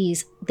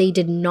 1980s, they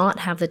did not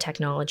have the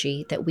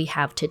technology that we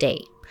have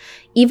today.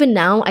 Even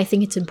now, I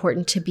think it's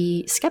important to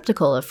be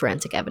skeptical of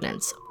forensic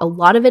evidence. A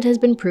lot of it has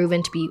been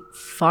proven to be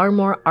far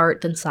more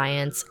art than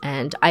science,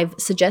 and I've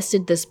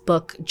suggested this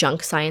book,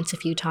 Junk Science, a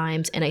few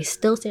times, and I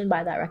still stand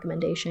by that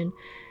recommendation.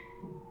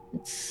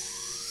 It's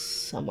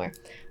somewhere.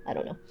 I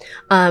don't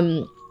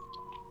know.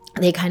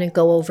 They kind of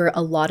go over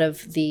a lot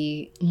of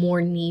the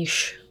more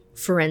niche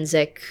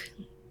forensic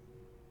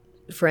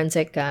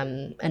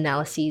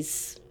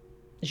analyses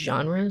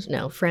genres.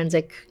 No,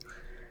 forensic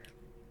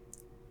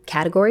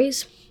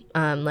categories.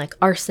 Like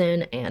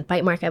arson and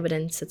bite mark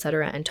evidence,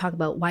 etc., and talk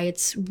about why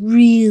it's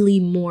really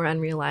more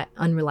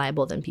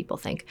unreliable than people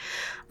think.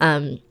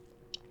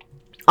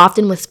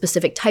 Often with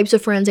specific types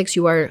of forensics,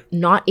 you are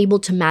not able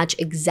to match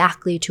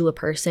exactly to a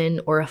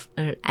person or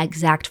an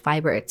exact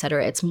fiber,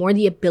 etc. It's more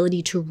the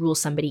ability to rule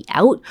somebody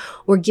out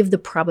or give the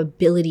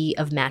probability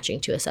of matching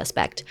to a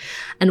suspect.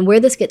 And where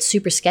this gets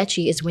super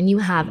sketchy is when you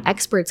have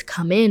experts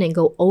come in and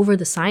go over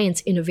the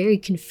science in a very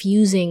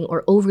confusing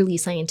or overly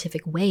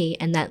scientific way,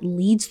 and that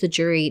leads the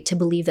jury to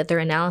believe that their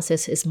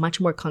analysis is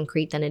much more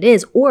concrete than it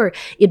is, or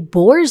it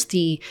bores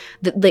they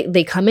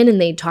come in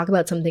and they talk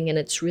about something and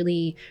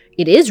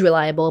it is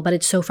reliable, but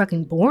it's so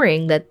fucking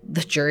boring that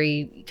the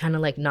jury kind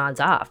of like nods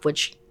off,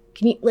 which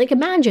can you like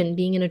imagine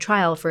being in a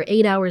trial for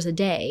 8 hours a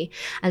day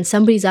and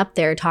somebody's up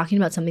there talking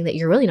about something that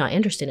you're really not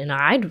interested in.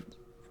 I'd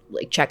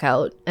like check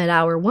out at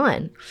hour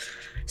 1.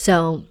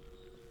 So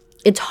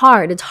it's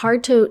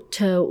hard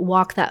to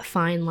walk that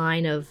fine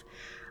line of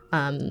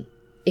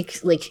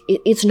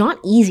it's not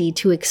easy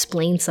to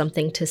explain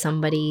something to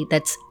somebody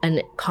that's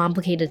a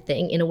complicated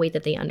thing in a way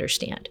that they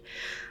understand.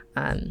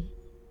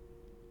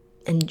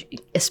 And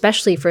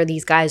especially for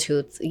these guys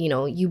who,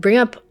 you bring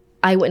up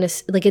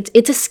eyewitness, like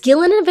it's a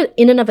skill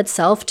in and of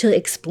itself to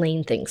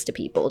explain things to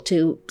people,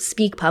 to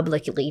speak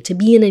publicly, to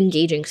be an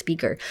engaging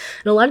speaker.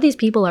 And a lot of these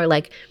people are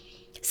like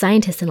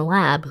scientists in a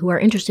lab who are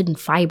interested in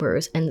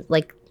fibers, and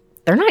like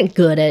they're not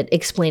good at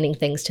explaining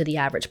things to the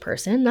average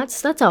person.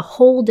 That's a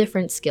whole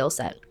different skill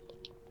set.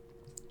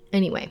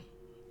 Anyway,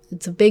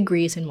 it's a big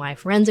reason why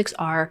forensics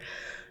are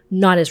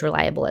not as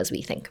reliable as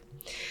we think.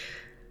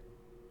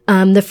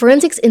 The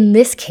forensics in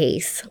this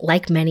case,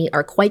 like many,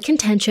 are quite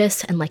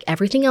contentious, and like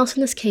everything else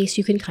in this case,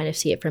 you can kind of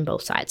see it from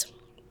both sides.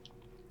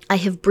 I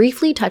have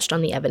briefly touched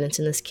on the evidence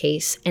in this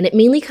case, and it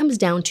mainly comes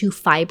down to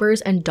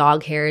fibers and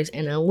dog hairs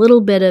and a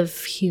little bit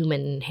of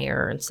human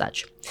hair and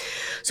such.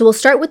 So we'll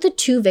start with the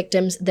 2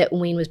 victims that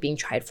Wayne was being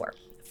tried for.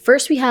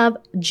 First, we have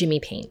Jimmy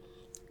Payne.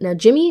 Now,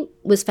 Jimmy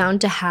was found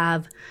to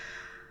have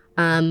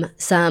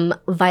some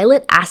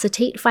violet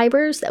acetate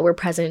fibers that were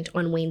present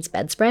on Wayne's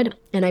bedspread.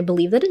 And I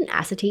believe that an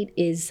acetate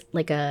is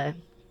like a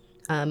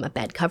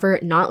bed cover,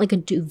 not like a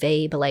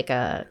duvet, but like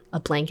a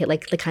blanket,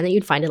 like the kind that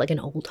you'd find at like an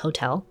old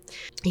hotel.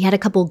 He had a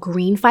couple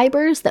green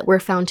fibers that were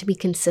found to be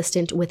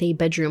consistent with a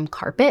bedroom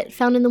carpet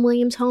found in the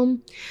Williams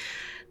home.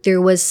 There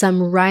was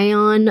some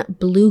rayon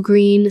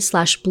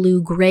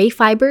blue-green/blue-gray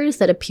fibers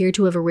that appear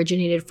to have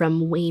originated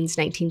from Wayne's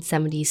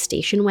 1970s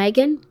station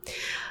wagon.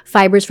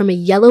 Fibers from a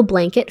yellow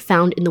blanket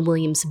found in the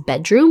Williams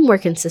bedroom were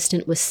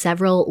consistent with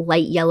several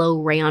light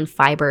yellow rayon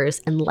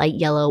fibers and light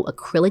yellow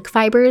acrylic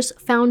fibers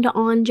found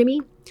on Jimmy.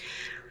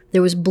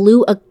 There was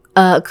blue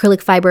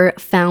acrylic fiber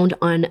found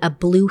on a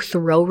blue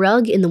throw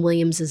rug in the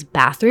Williams'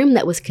 bathroom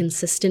that was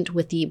consistent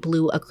with the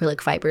blue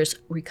acrylic fibers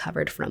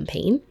recovered from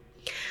Payne.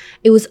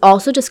 It was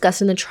also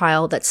discussed in the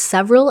trial that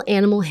several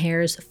animal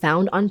hairs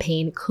found on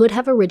Payne could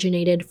have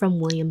originated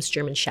from Williams'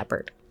 German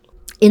Shepherd.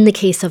 In the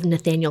case of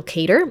Nathaniel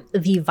Cater,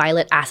 the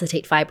violet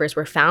acetate fibers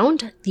were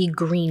found, the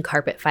green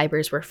carpet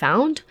fibers were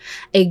found,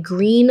 a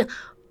green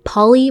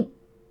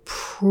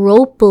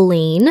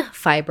polypropylene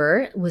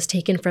fiber was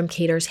taken from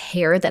Cater's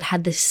hair that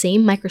had the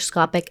same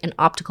microscopic and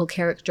optical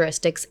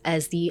characteristics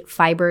as the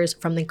fibers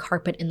from the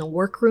carpet in the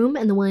workroom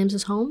in the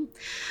Williams' home.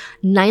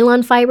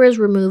 Nylon fibers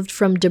removed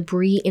from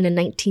debris in a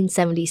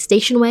 1970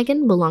 station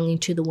wagon belonging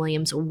to the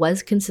Williams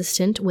was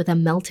consistent with a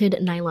melted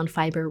nylon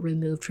fiber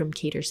removed from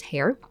Cater's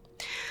hair.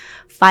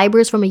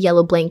 Fibers from a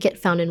yellow blanket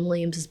found in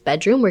Williams'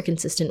 bedroom were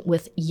consistent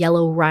with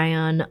yellow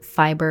rayon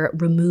fiber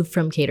removed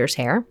from Cater's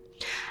hair.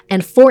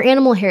 And 4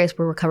 animal hairs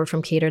were recovered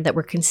from Cater that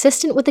were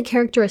consistent with the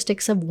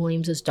characteristics of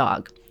Williams'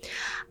 dog.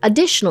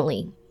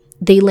 Additionally,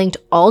 they linked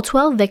all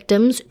 12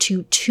 victims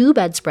to 2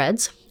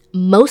 bedspreads,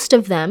 most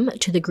of them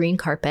to the green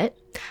carpet,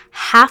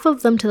 half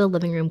of them to the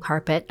living room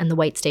carpet and the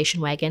white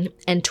station wagon,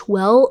 and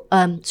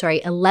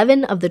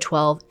 11 of the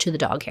 12 to the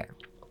dog hair.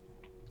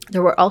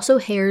 There were also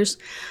hairs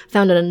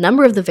found on a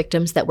number of the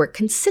victims that were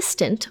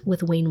consistent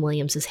with Wayne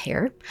Williams's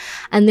hair,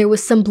 and there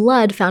was some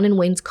blood found in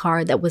Wayne's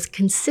car that was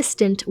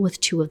consistent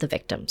with 2 of the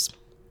victims.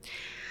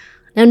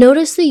 Now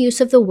notice the use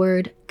of the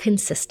word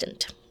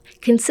consistent.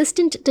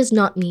 Consistent does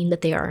not mean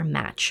that they are a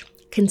match.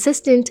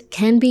 Consistent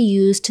can be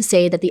used to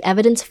say that the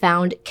evidence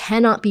found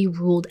cannot be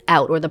ruled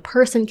out, or the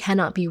person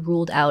cannot be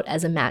ruled out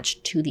as a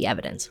match to the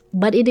evidence,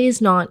 but it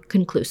is not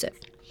conclusive.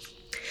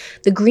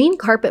 The green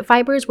carpet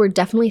fibers were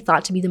definitely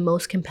thought to be the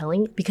most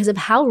compelling because of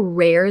how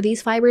rare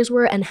these fibers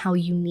were and how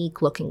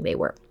unique looking they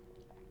were.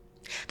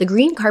 The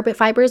green carpet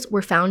fibers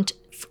were found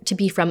to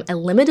be from a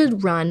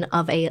limited run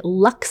of a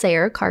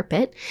Luxair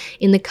carpet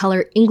in the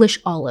color English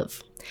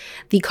olive.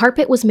 The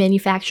carpet was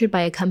manufactured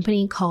by a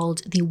company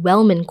called the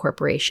Wellman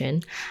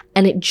Corporation,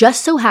 and it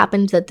just so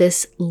happened that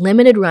this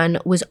limited run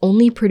was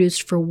only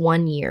produced for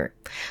 1 year.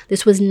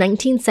 This was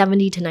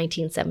 1970 to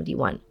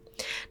 1971.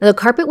 Now, the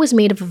carpet was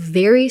made of a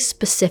very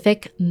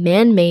specific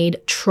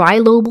man-made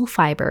trilobal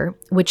fiber,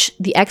 which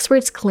the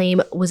experts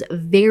claim was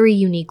very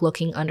unique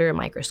looking under a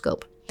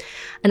microscope.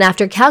 And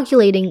after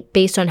calculating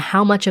based on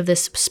how much of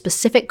this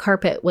specific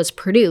carpet was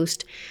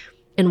produced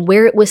and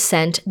where it was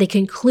sent, they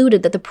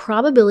concluded that the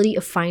probability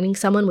of finding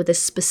someone with a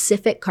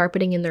specific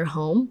carpeting in their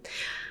home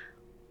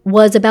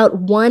was about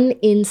 1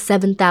 in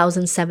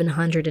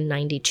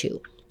 7,792,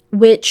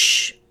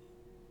 which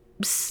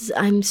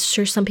I'm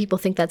sure some people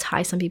think that's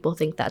high, some people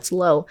think that's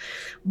low.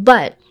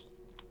 But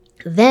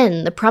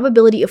then the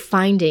probability of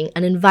finding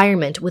an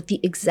environment with the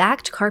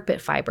exact carpet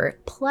fiber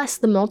plus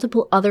the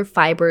multiple other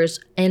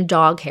fibers and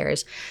dog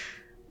hairs,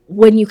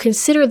 when you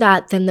consider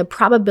that, then the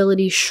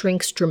probability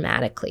shrinks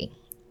dramatically.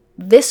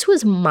 This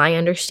was my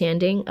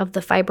understanding of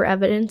the fiber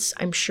evidence.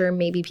 I'm sure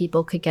maybe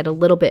people could get a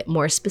little bit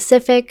more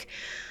specific.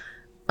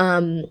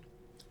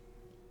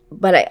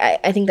 But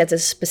I think that's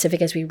as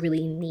specific as we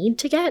really need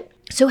to get.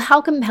 So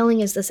how compelling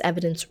is this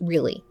evidence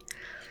really?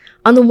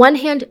 On the one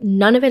hand,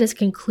 none of it is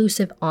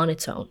conclusive on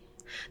its own.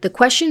 The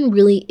question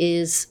really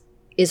is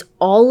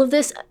all of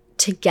this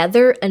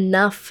together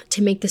enough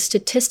to make the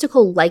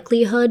statistical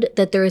likelihood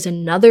that there is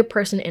another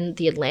person in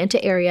the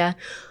Atlanta area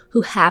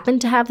who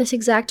happened to have this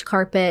exact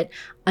carpet,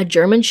 a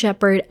German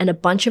Shepherd, and a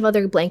bunch of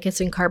other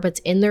blankets and carpets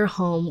in their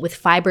home with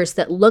fibers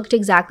that looked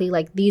exactly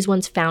like these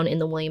ones found in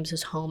the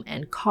Williams' home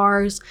and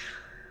cars?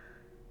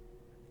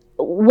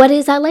 What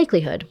is that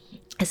likelihood?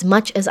 As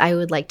much as I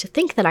would like to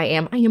think that I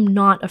am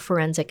not a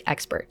forensic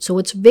expert, so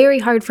it's very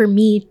hard for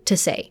me to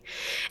say.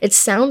 It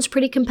sounds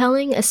pretty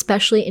compelling,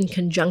 especially in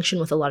conjunction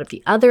with a lot of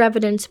the other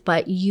evidence,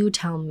 but you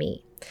tell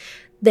me.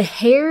 The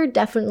hair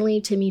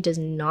definitely, to me, did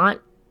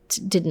not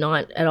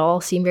at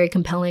all seem very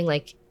compelling.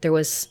 Like it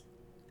was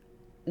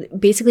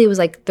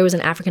like there was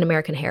an African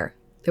American hair.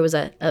 There was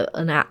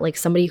like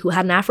somebody who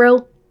had an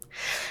afro.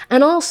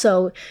 And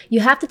also, you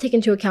have to take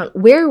into account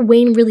where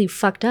Wayne really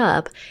fucked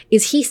up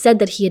is he said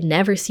that he had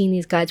never seen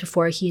these guys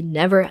before. He had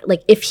never,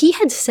 like, if he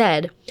had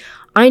said,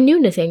 I knew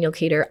Nathaniel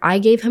Cater, I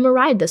gave him a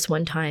ride this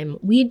one time,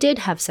 we did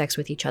have sex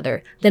with each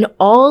other, then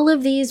all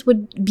of these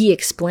would be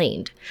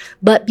explained.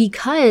 But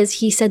because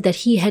he said that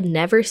he had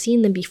never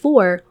seen them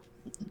before,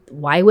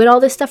 why would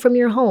all this stuff from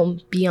your home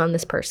be on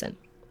this person?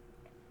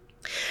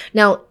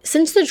 Now,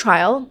 since the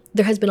trial,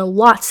 there has been a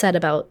lot said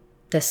about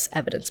this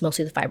evidence,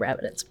 mostly the fiber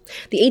evidence.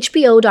 The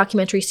HBO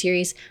documentary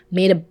series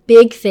made a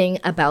big thing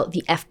about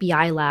the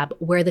FBI lab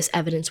where this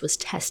evidence was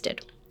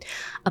tested.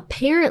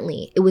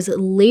 Apparently, it was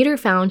later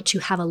found to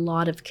have a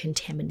lot of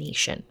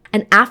contamination.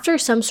 And after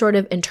some sort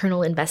of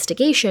internal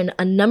investigation,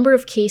 a number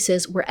of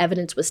cases where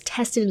evidence was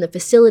tested in the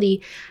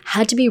facility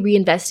had to be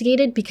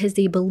reinvestigated because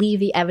they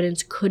believed the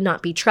evidence could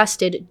not be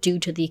trusted due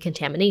to the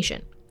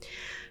contamination.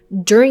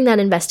 During that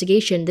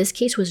investigation, this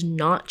case was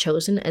not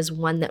chosen as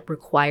one that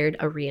required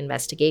a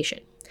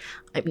reinvestigation.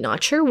 I'm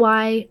not sure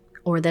why,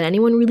 or that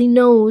anyone really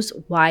knows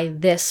why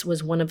this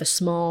was one of a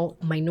small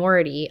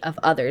minority of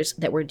others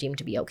that were deemed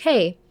to be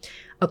okay,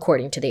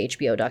 according to the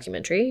HBO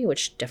documentary,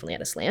 which definitely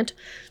had a slant.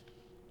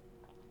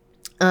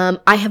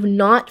 I have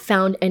not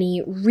found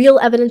any real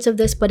evidence of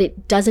this, but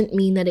it doesn't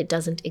mean that it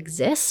doesn't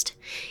exist.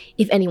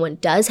 If anyone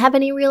does have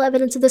any real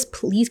evidence of this,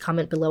 please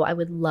comment below. I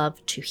would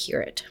love to hear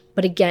it.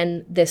 But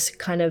again, this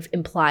kind of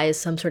implies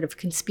some sort of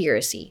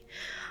conspiracy.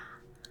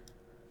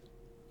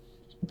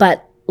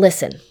 But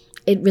listen,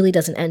 it really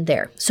doesn't end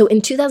there. So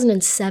in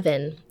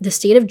 2007, the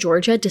state of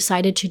Georgia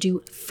decided to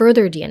do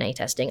further DNA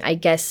testing. I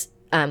guess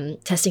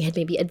testing had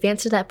maybe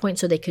advanced at that point,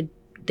 so they could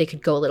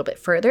go a little bit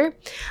further.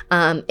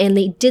 And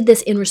they did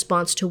this in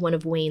response to one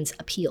of Wayne's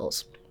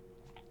appeals.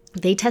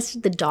 They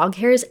tested the dog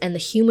hairs and the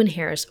human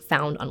hairs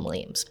found on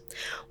Williams.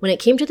 When it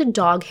came to the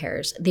dog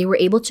hairs, they were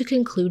able to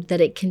conclude that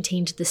it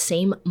contained the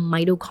same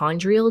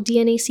mitochondrial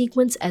DNA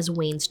sequence as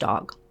Wayne's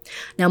dog.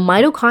 Now,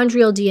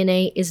 mitochondrial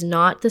DNA is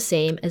not the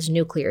same as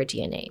nuclear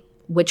DNA.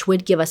 which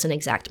would give us an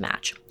exact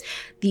match.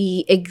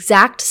 The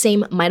exact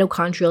same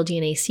mitochondrial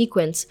DNA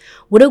sequence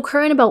would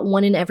occur in about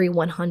 1 in every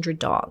 100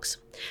 dogs.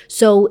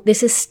 So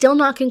this is still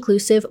not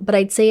conclusive, but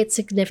I'd say it's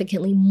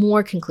significantly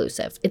more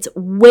conclusive. It's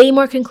way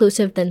more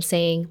conclusive than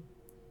saying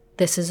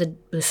this is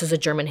a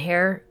German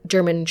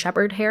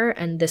Shepherd hair,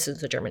 and this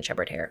is a German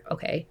Shepherd hair.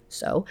 Okay,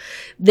 so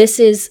this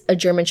is a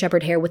German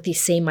Shepherd hair with the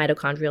same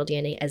mitochondrial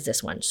DNA as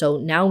this one. So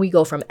now we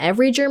go from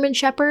every German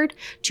Shepherd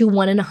to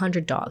 1 in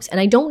 100 dogs. And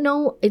I don't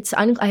know,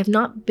 I have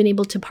not been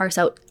able to parse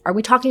out, are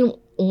we talking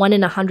 1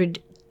 in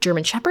 100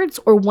 German Shepherds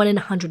or 1 in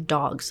 100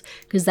 dogs?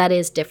 Because that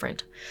is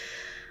different.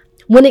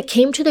 When it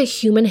came to the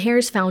human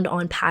hairs found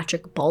on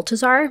Patrick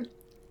Baltazar,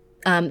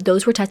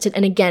 those were tested,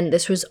 and again,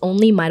 this was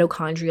only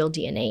mitochondrial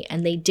DNA,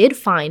 and they did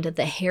find that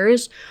the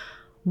hairs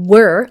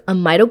were a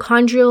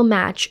mitochondrial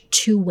match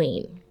to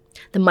Wayne.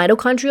 The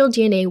mitochondrial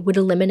DNA would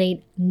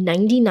eliminate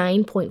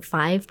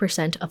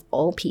 99.5% of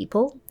all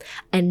people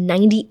and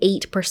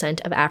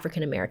 98% of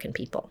African American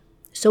people.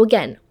 So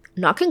again,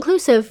 not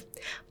conclusive,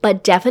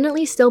 but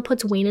definitely still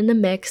puts Wayne in the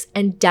mix,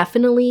 and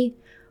definitely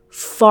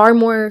far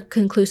more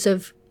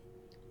conclusive.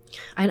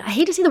 I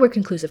hate to say the word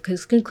conclusive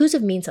because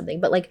conclusive means something,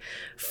 but like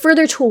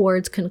further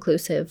towards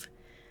conclusive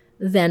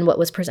than what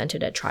was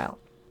presented at trial.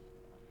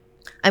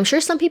 I'm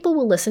sure some people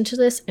will listen to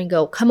this and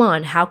go, come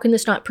on, how can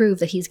this not prove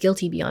that he's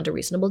guilty beyond a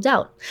reasonable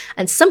doubt?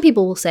 And some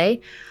people will say,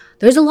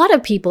 there's a lot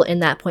of people in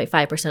that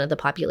 0.5% of the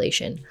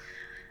population.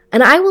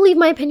 And I will leave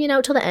my opinion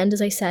out till the end,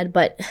 as I said,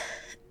 but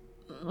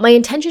my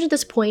intention at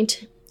this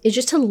point is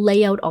just to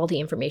lay out all the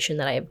information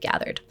that I have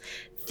gathered.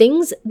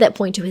 Things that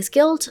point to his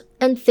guilt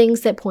and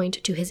things that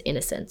point to his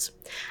innocence.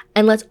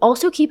 And let's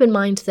also keep in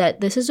mind that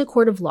this is a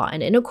court of law.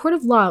 And in a court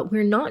of law,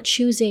 we're not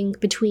choosing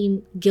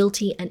between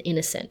guilty and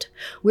innocent.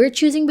 We're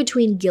choosing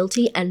between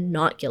guilty and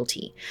not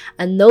guilty.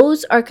 And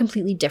those are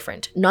completely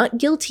different. Not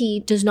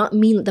guilty does not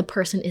mean that the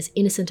person is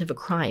innocent of a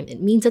crime.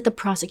 It means that the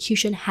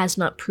prosecution has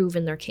not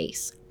proven their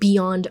case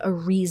beyond a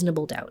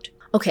reasonable doubt.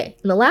 Okay,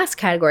 in the last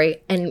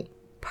category, and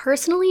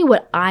personally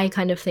what I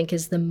kind of think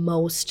is the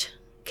most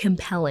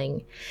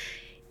compelling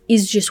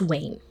is just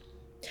Wayne.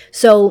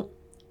 So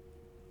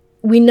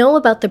we know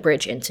about the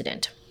bridge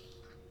incident.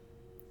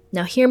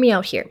 Now hear me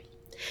out here.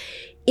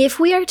 If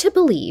we are to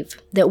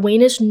believe that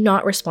Wayne is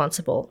not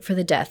responsible for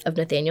the death of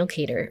Nathaniel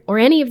Cater or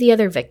any of the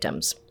other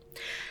victims,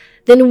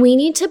 then we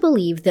need to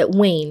believe that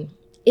Wayne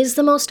is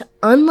the most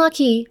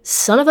unlucky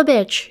son of a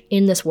bitch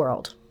in this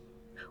world.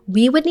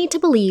 We would need to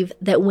believe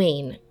that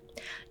Wayne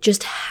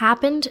just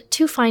happened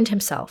to find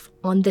himself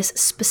on this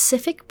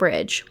specific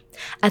bridge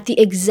at the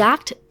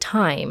exact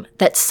time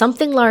that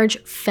something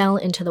large fell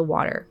into the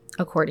water,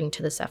 according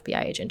to this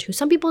FBI agent, who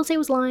some people say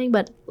was lying,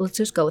 but let's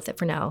just go with it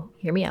for now.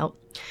 Hear me out.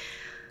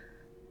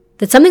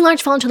 That something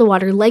large fell into the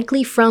water,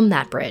 likely from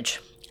that bridge,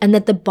 and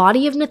that the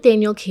body of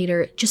Nathaniel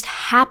Cater just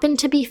happened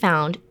to be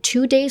found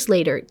 2 days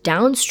later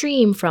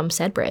downstream from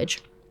said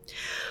bridge.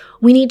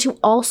 We need to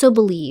also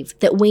believe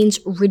that Wayne's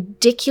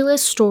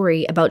ridiculous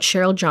story about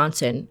Cheryl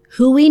Johnson,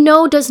 who we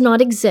know does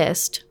not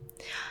exist,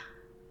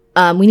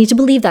 we need to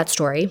believe that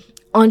story.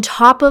 On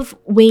top of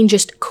Wayne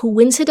just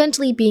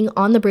coincidentally being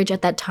on the bridge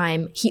at that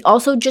time, he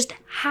also just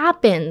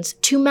happens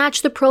to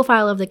match the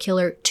profile of the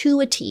killer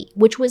to a T,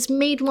 which was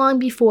made long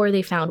before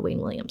they found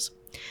Wayne Williams.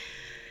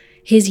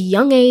 His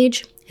young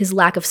age, his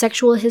lack of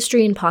sexual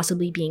history and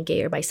possibly being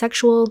gay or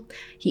bisexual,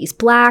 he's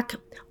black,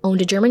 owned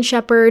a German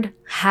Shepherd,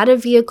 had a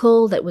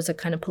vehicle that was a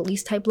kind of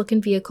police type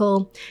looking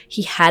vehicle.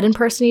 He had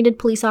impersonated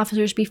police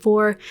officers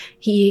before.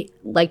 He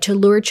liked to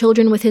lure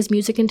children with his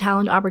music and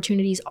talent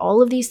opportunities.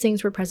 All of these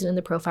things were present in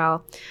the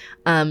profile.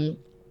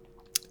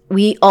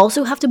 We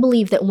also have to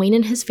believe that Wayne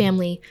and his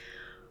family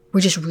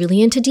were just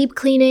really into deep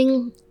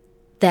cleaning,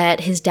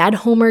 that his dad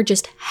Homer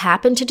just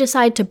happened to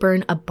decide to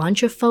burn a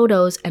bunch of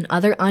photos and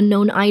other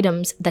unknown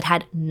items that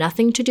had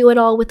nothing to do at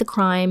all with the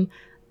crime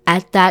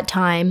at that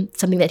time,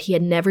 something that he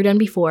had never done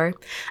before.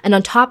 And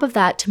on top of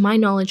that, to my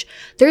knowledge,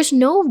 there's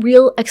no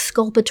real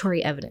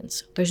exculpatory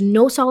evidence. There's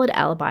no solid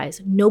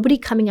alibis, nobody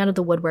coming out of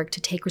the woodwork to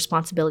take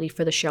responsibility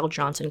for the Cheryl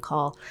Johnson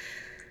call.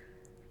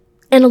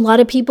 And a lot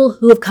of people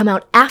who have come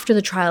out after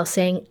the trial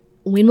saying,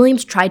 Wayne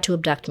Williams tried to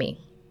abduct me.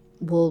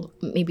 We'll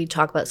maybe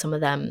talk about some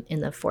of them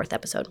in the 4th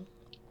episode.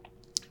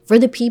 For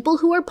the people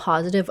who are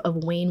positive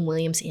of Wayne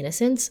Williams'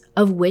 innocence,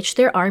 of which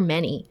there are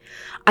many,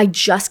 I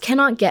just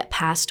cannot get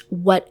past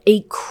what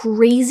a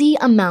crazy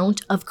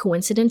amount of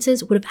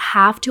coincidences would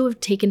have to have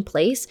taken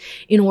place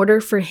in order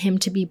for him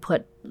to be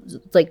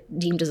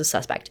deemed as a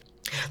suspect.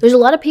 There's a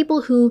lot of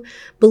people who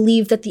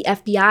believe that the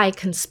FBI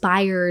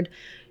conspired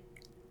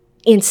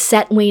and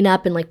set Wayne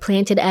up and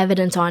planted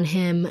evidence on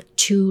him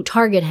to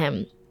target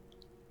him.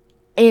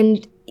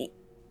 And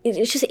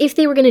it's just, if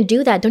they were going to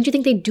do that, don't you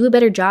think they'd do a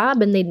better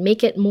job and they'd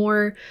make it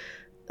more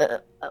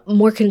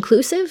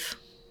conclusive?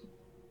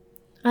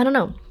 I don't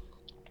know.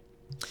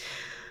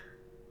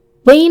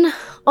 Wayne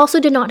also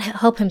did not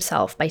help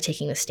himself by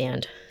taking the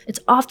stand. It's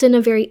often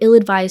a very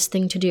ill-advised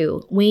thing to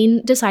do.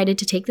 Wayne decided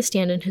to take the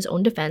stand in his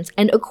own defense,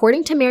 and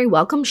according to Mary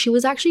Welcome, she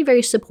was actually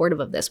very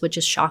supportive of this, which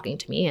is shocking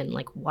to me, and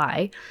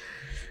why?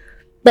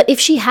 But if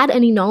she had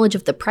any knowledge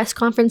of the press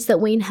conference that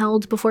Wayne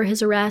held before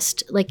his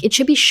arrest, like, it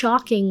should be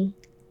shocking,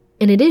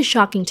 and it is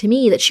shocking to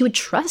me, that she would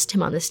trust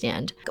him on the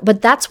stand.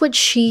 But that's what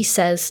she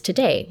says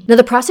today. Now,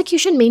 the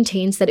prosecution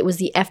maintains that it was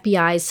the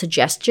FBI's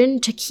suggestion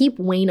to keep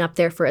Wayne up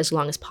there for as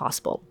long as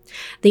possible.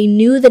 They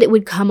knew that it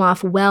would come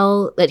off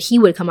well, that he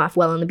would come off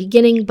well in the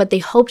beginning, but they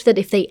hoped that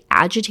if they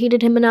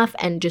agitated him enough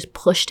and just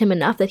pushed him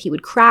enough, that he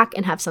would crack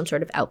and have some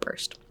sort of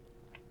outburst.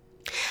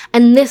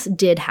 And this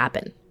did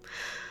happen.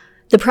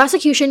 The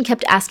prosecution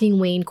kept asking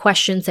Wayne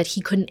questions that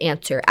he couldn't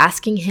answer,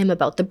 asking him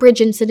about the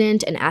bridge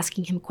incident and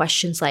asking him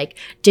questions like,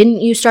 didn't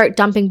you start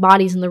dumping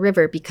bodies in the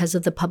river because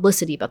of the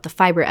publicity about the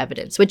fiber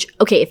evidence? Which,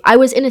 okay, if I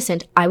was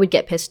innocent, I would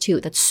get pissed too.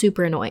 That's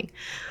super annoying.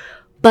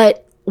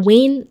 But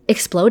Wayne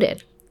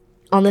exploded.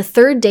 On the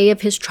third day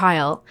of his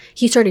trial,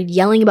 he started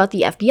yelling about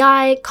the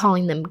FBI,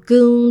 calling them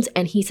goons,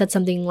 and he said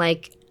something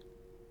like,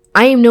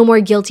 I am no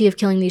more guilty of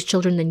killing these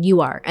children than you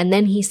are. And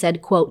then he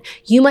said, quote,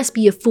 you must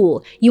be a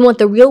fool. You want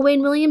the real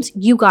Wayne Williams?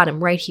 You got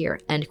him right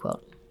here, end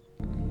quote.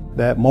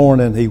 That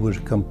morning, he was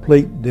a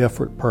complete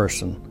different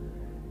person.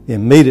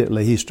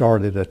 Immediately, he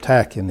started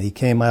attacking. He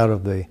came out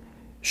of the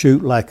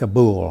chute like a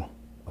bull.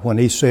 When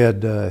he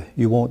said,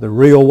 you want the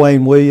real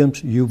Wayne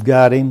Williams? You've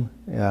got him.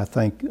 I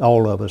think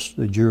all of us,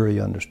 the jury,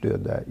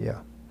 understood that, yeah.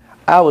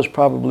 I was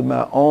probably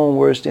my own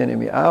worst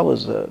enemy. I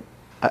was an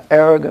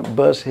arrogant,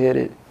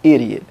 bus-headed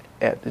idiot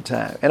at the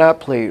time, and I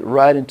played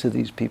right into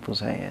these people's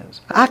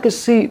hands. I could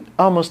see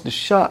almost the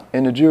shock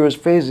in the jurors'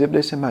 faces if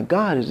they said, my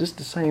God, is this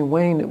the same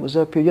Wayne that was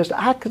up here yesterday?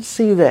 I could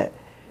see that.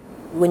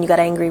 When you got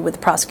angry with the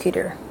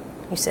prosecutor,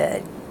 you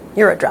said,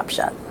 you're a drop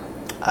shot.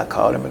 I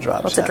called him a drop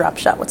shot. What's a drop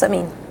shot? What's that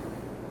mean?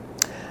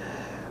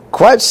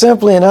 Quite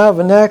simply, in our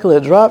vernacular,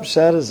 a drop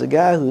shot is a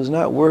guy who's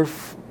not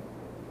worth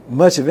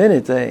much of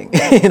anything.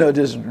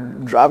 Just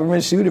drop him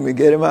and shoot him and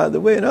get him out of the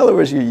way. In other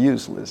words, you're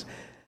useless.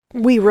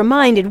 We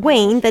reminded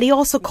Wayne that he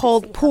also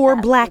called poor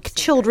black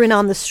children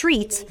on the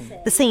streets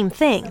the same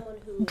thing,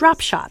 drop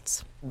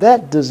shots.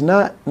 That does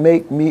not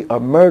make me a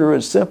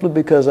murderer simply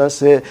because I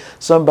said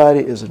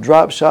somebody is a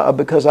drop shot or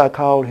because I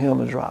called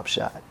him a drop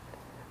shot.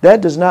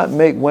 That does not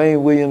make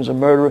Wayne Williams a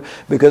murderer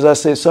because I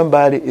said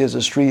somebody is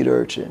a street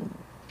urchin.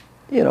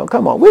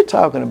 Come on, we're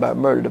talking about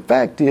murder. The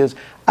fact is,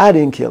 I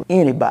didn't kill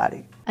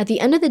anybody. At the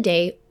end of the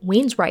day,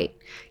 Wayne's right.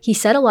 He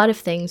said a lot of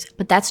things,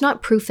 but that's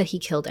not proof that he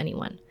killed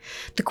anyone.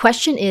 The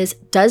question is,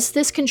 does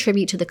this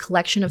contribute to the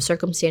collection of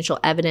circumstantial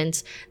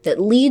evidence that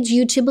leads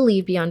you to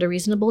believe beyond a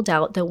reasonable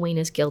doubt that Wayne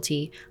is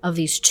guilty of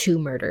these 2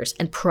 murders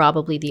and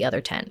probably the other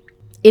 10?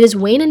 It is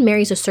Wayne and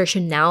Mary's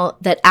assertion now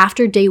that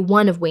after day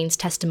 1 of Wayne's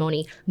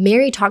testimony,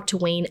 Mary talked to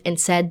Wayne and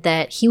said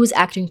that he was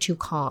acting too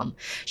calm.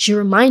 She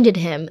reminded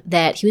him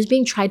that he was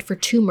being tried for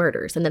 2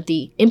 murders and that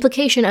the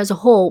implication as a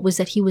whole was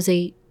that he was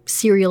a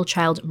serial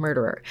child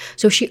murderer.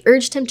 So she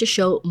urged him to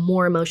show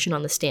more emotion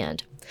on the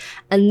stand.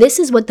 And this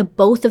is what the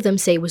both of them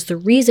say was the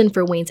reason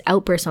for Wayne's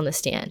outburst on the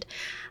stand.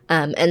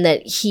 And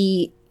that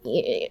he...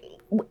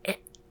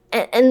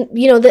 And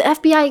the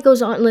FBI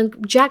goes on, like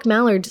Jack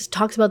Mallard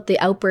talks about the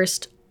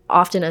outburst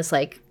often as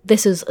like,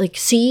 this is like,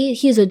 see,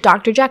 he's a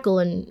Dr. Jekyll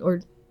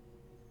or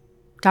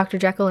Dr.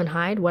 Jekyll and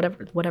Hyde,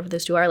 whatever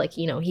those two are. Like,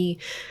 he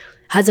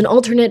has an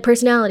alternate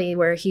personality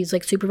where he's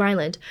like super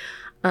violent.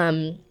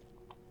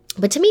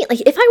 But to me,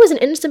 like, if I was an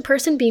innocent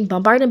person being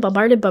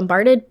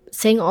bombarded,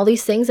 saying all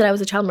these things that I was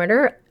a child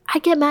murderer,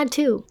 I'd get mad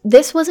too.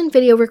 This wasn't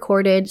video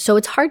recorded, so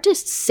it's hard to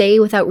say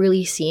without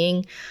really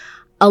seeing.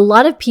 A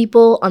lot of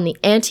people on the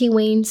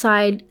anti-Wayne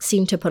side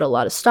seem to put a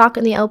lot of stock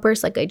in the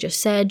outburst, like I just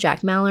said,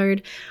 Jack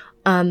Mallard.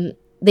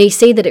 They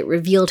say that it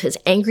revealed his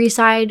angry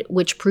side,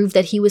 which proved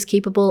that he was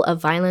capable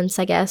of violence,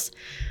 I guess.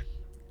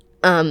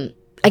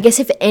 I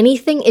guess if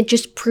anything, it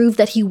just proved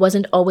that he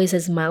wasn't always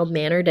as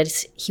mild-mannered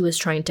as he was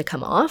trying to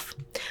come off.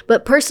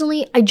 But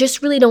personally, I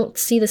just really don't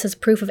see this as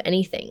proof of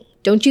anything.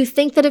 Don't you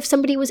think that if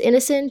somebody was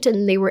innocent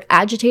and they were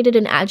agitated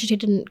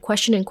and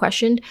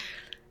questioned,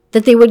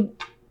 that they would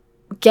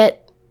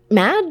get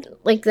mad?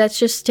 Like, that's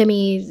just, to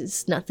me,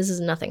 this is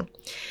nothing.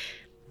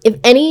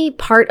 If any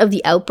part of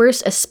the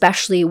outburst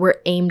especially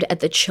were aimed at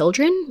the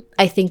children,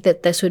 I think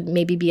that this would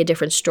maybe be a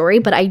different story,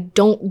 but I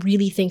don't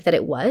really think that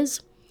it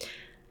was.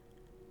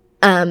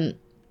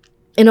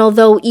 And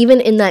although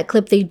even in that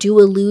clip they do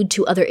allude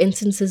to other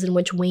instances in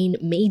which Wayne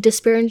made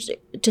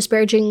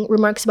disparaging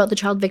remarks about the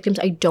child victims,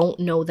 I don't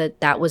know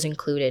that was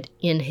included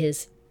in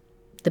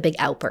the big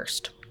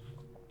outburst.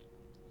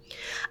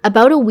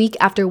 About a week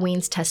after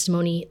Wayne's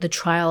testimony, the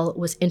trial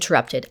was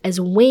interrupted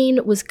as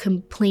Wayne was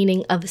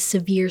complaining of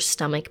severe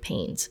stomach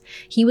pains.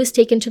 He was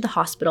taken to the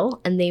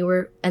hospital and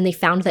they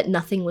found that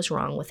nothing was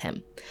wrong with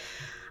him.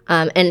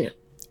 And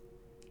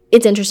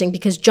it's interesting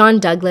because John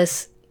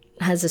Douglas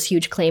has this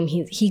huge claim.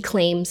 He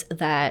claims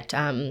that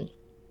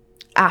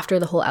after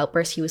the whole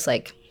outburst, he was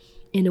like,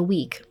 in a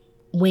week,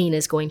 Wayne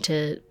is going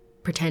to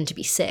pretend to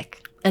be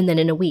sick. And then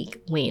in a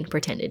week, Wayne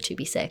pretended to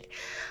be sick.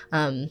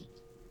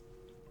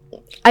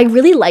 I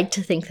really like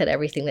to think that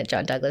everything that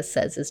John Douglas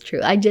says is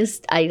true. I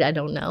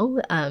don't know.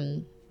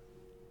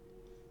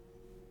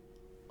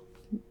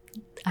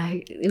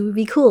 It would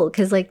be cool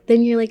because like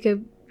then you're like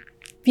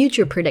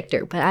future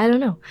predictor, but I don't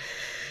know.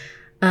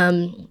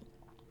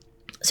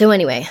 So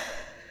anyway,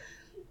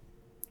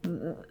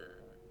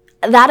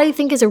 that I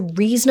think is a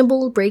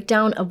reasonable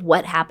breakdown of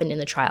what happened in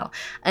the trial.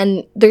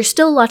 And there's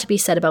still a lot to be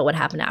said about what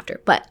happened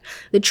after. But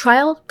the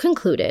trial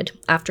concluded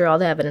after all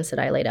the evidence that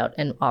I laid out,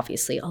 and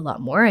obviously a lot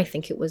more. I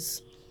think it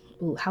was,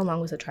 how long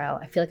was the trial?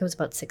 I feel like it was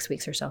about 6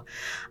 weeks or so.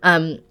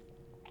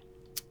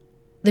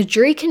 The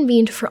jury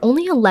convened for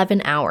only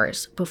 11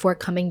 hours before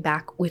coming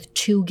back with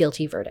 2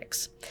 guilty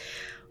verdicts.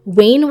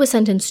 Wayne was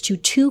sentenced to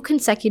 2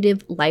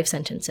 consecutive life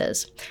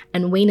sentences,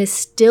 and Wayne is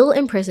still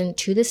in prison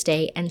to this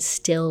day and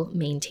still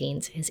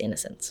maintains his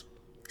innocence.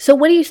 So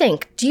what do you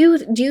think? Do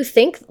you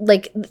think,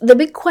 like, the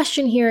big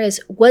question here is,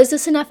 was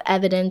this enough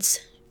evidence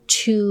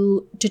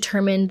to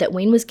determine that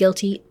Wayne was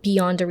guilty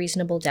beyond a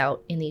reasonable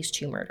doubt in these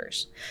 2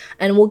 murders?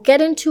 And we'll get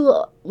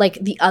into, like,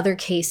 the other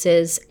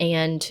cases,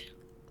 and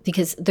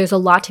because there's a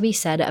lot to be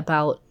said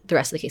about the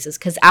rest of the cases.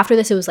 Because after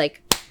this, it was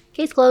like,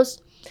 case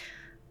closed.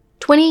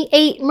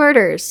 28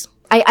 murders.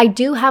 I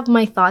do have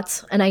my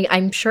thoughts, and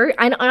I'm sure,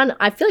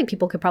 I feel like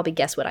people could probably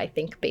guess what I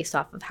think based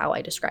off of how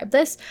I describe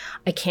this.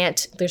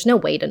 There's no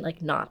way to,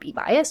 like, not be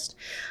biased.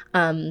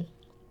 But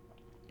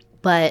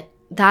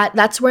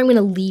that's where I'm going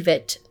to leave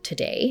it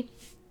today.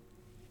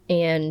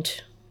 And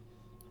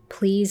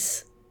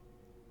please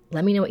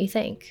let me know what you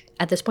think.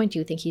 At this point, do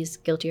you think he's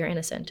guilty or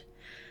innocent?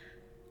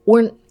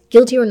 Or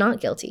guilty or not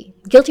guilty?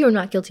 Guilty or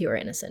not guilty or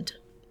innocent?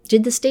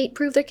 Did the state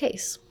prove their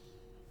case?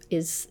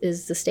 Is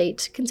the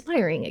state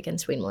conspiring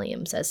against Wayne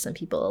Williams, as some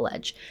people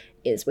allege?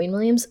 Is Wayne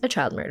Williams a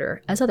child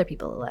murderer, as other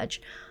people allege?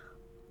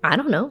 I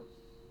don't know,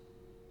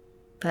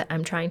 but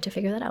I'm trying to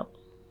figure that out.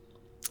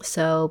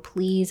 So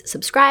please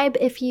subscribe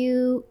if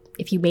you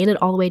made it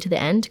all the way to the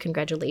end.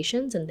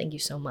 Congratulations, and thank you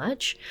so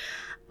much.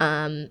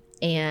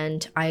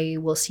 And I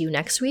will see you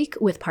next week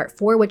with part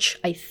 4, which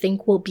I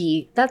think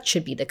that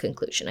should be the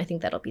conclusion. I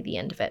think that'll be the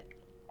end of it.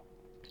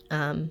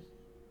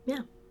 Yeah.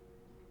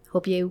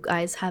 Hope you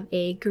guys have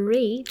a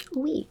great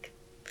week.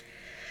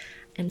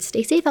 And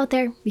stay safe out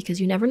there,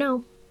 because you never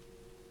know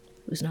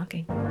who's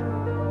knocking.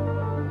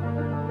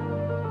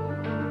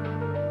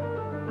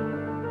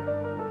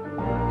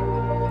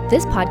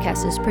 This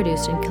podcast is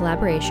produced in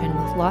collaboration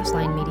with Lost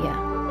Line Media.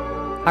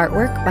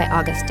 Artwork by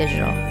August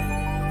Digital.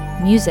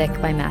 Music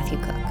by Matthew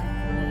Cook.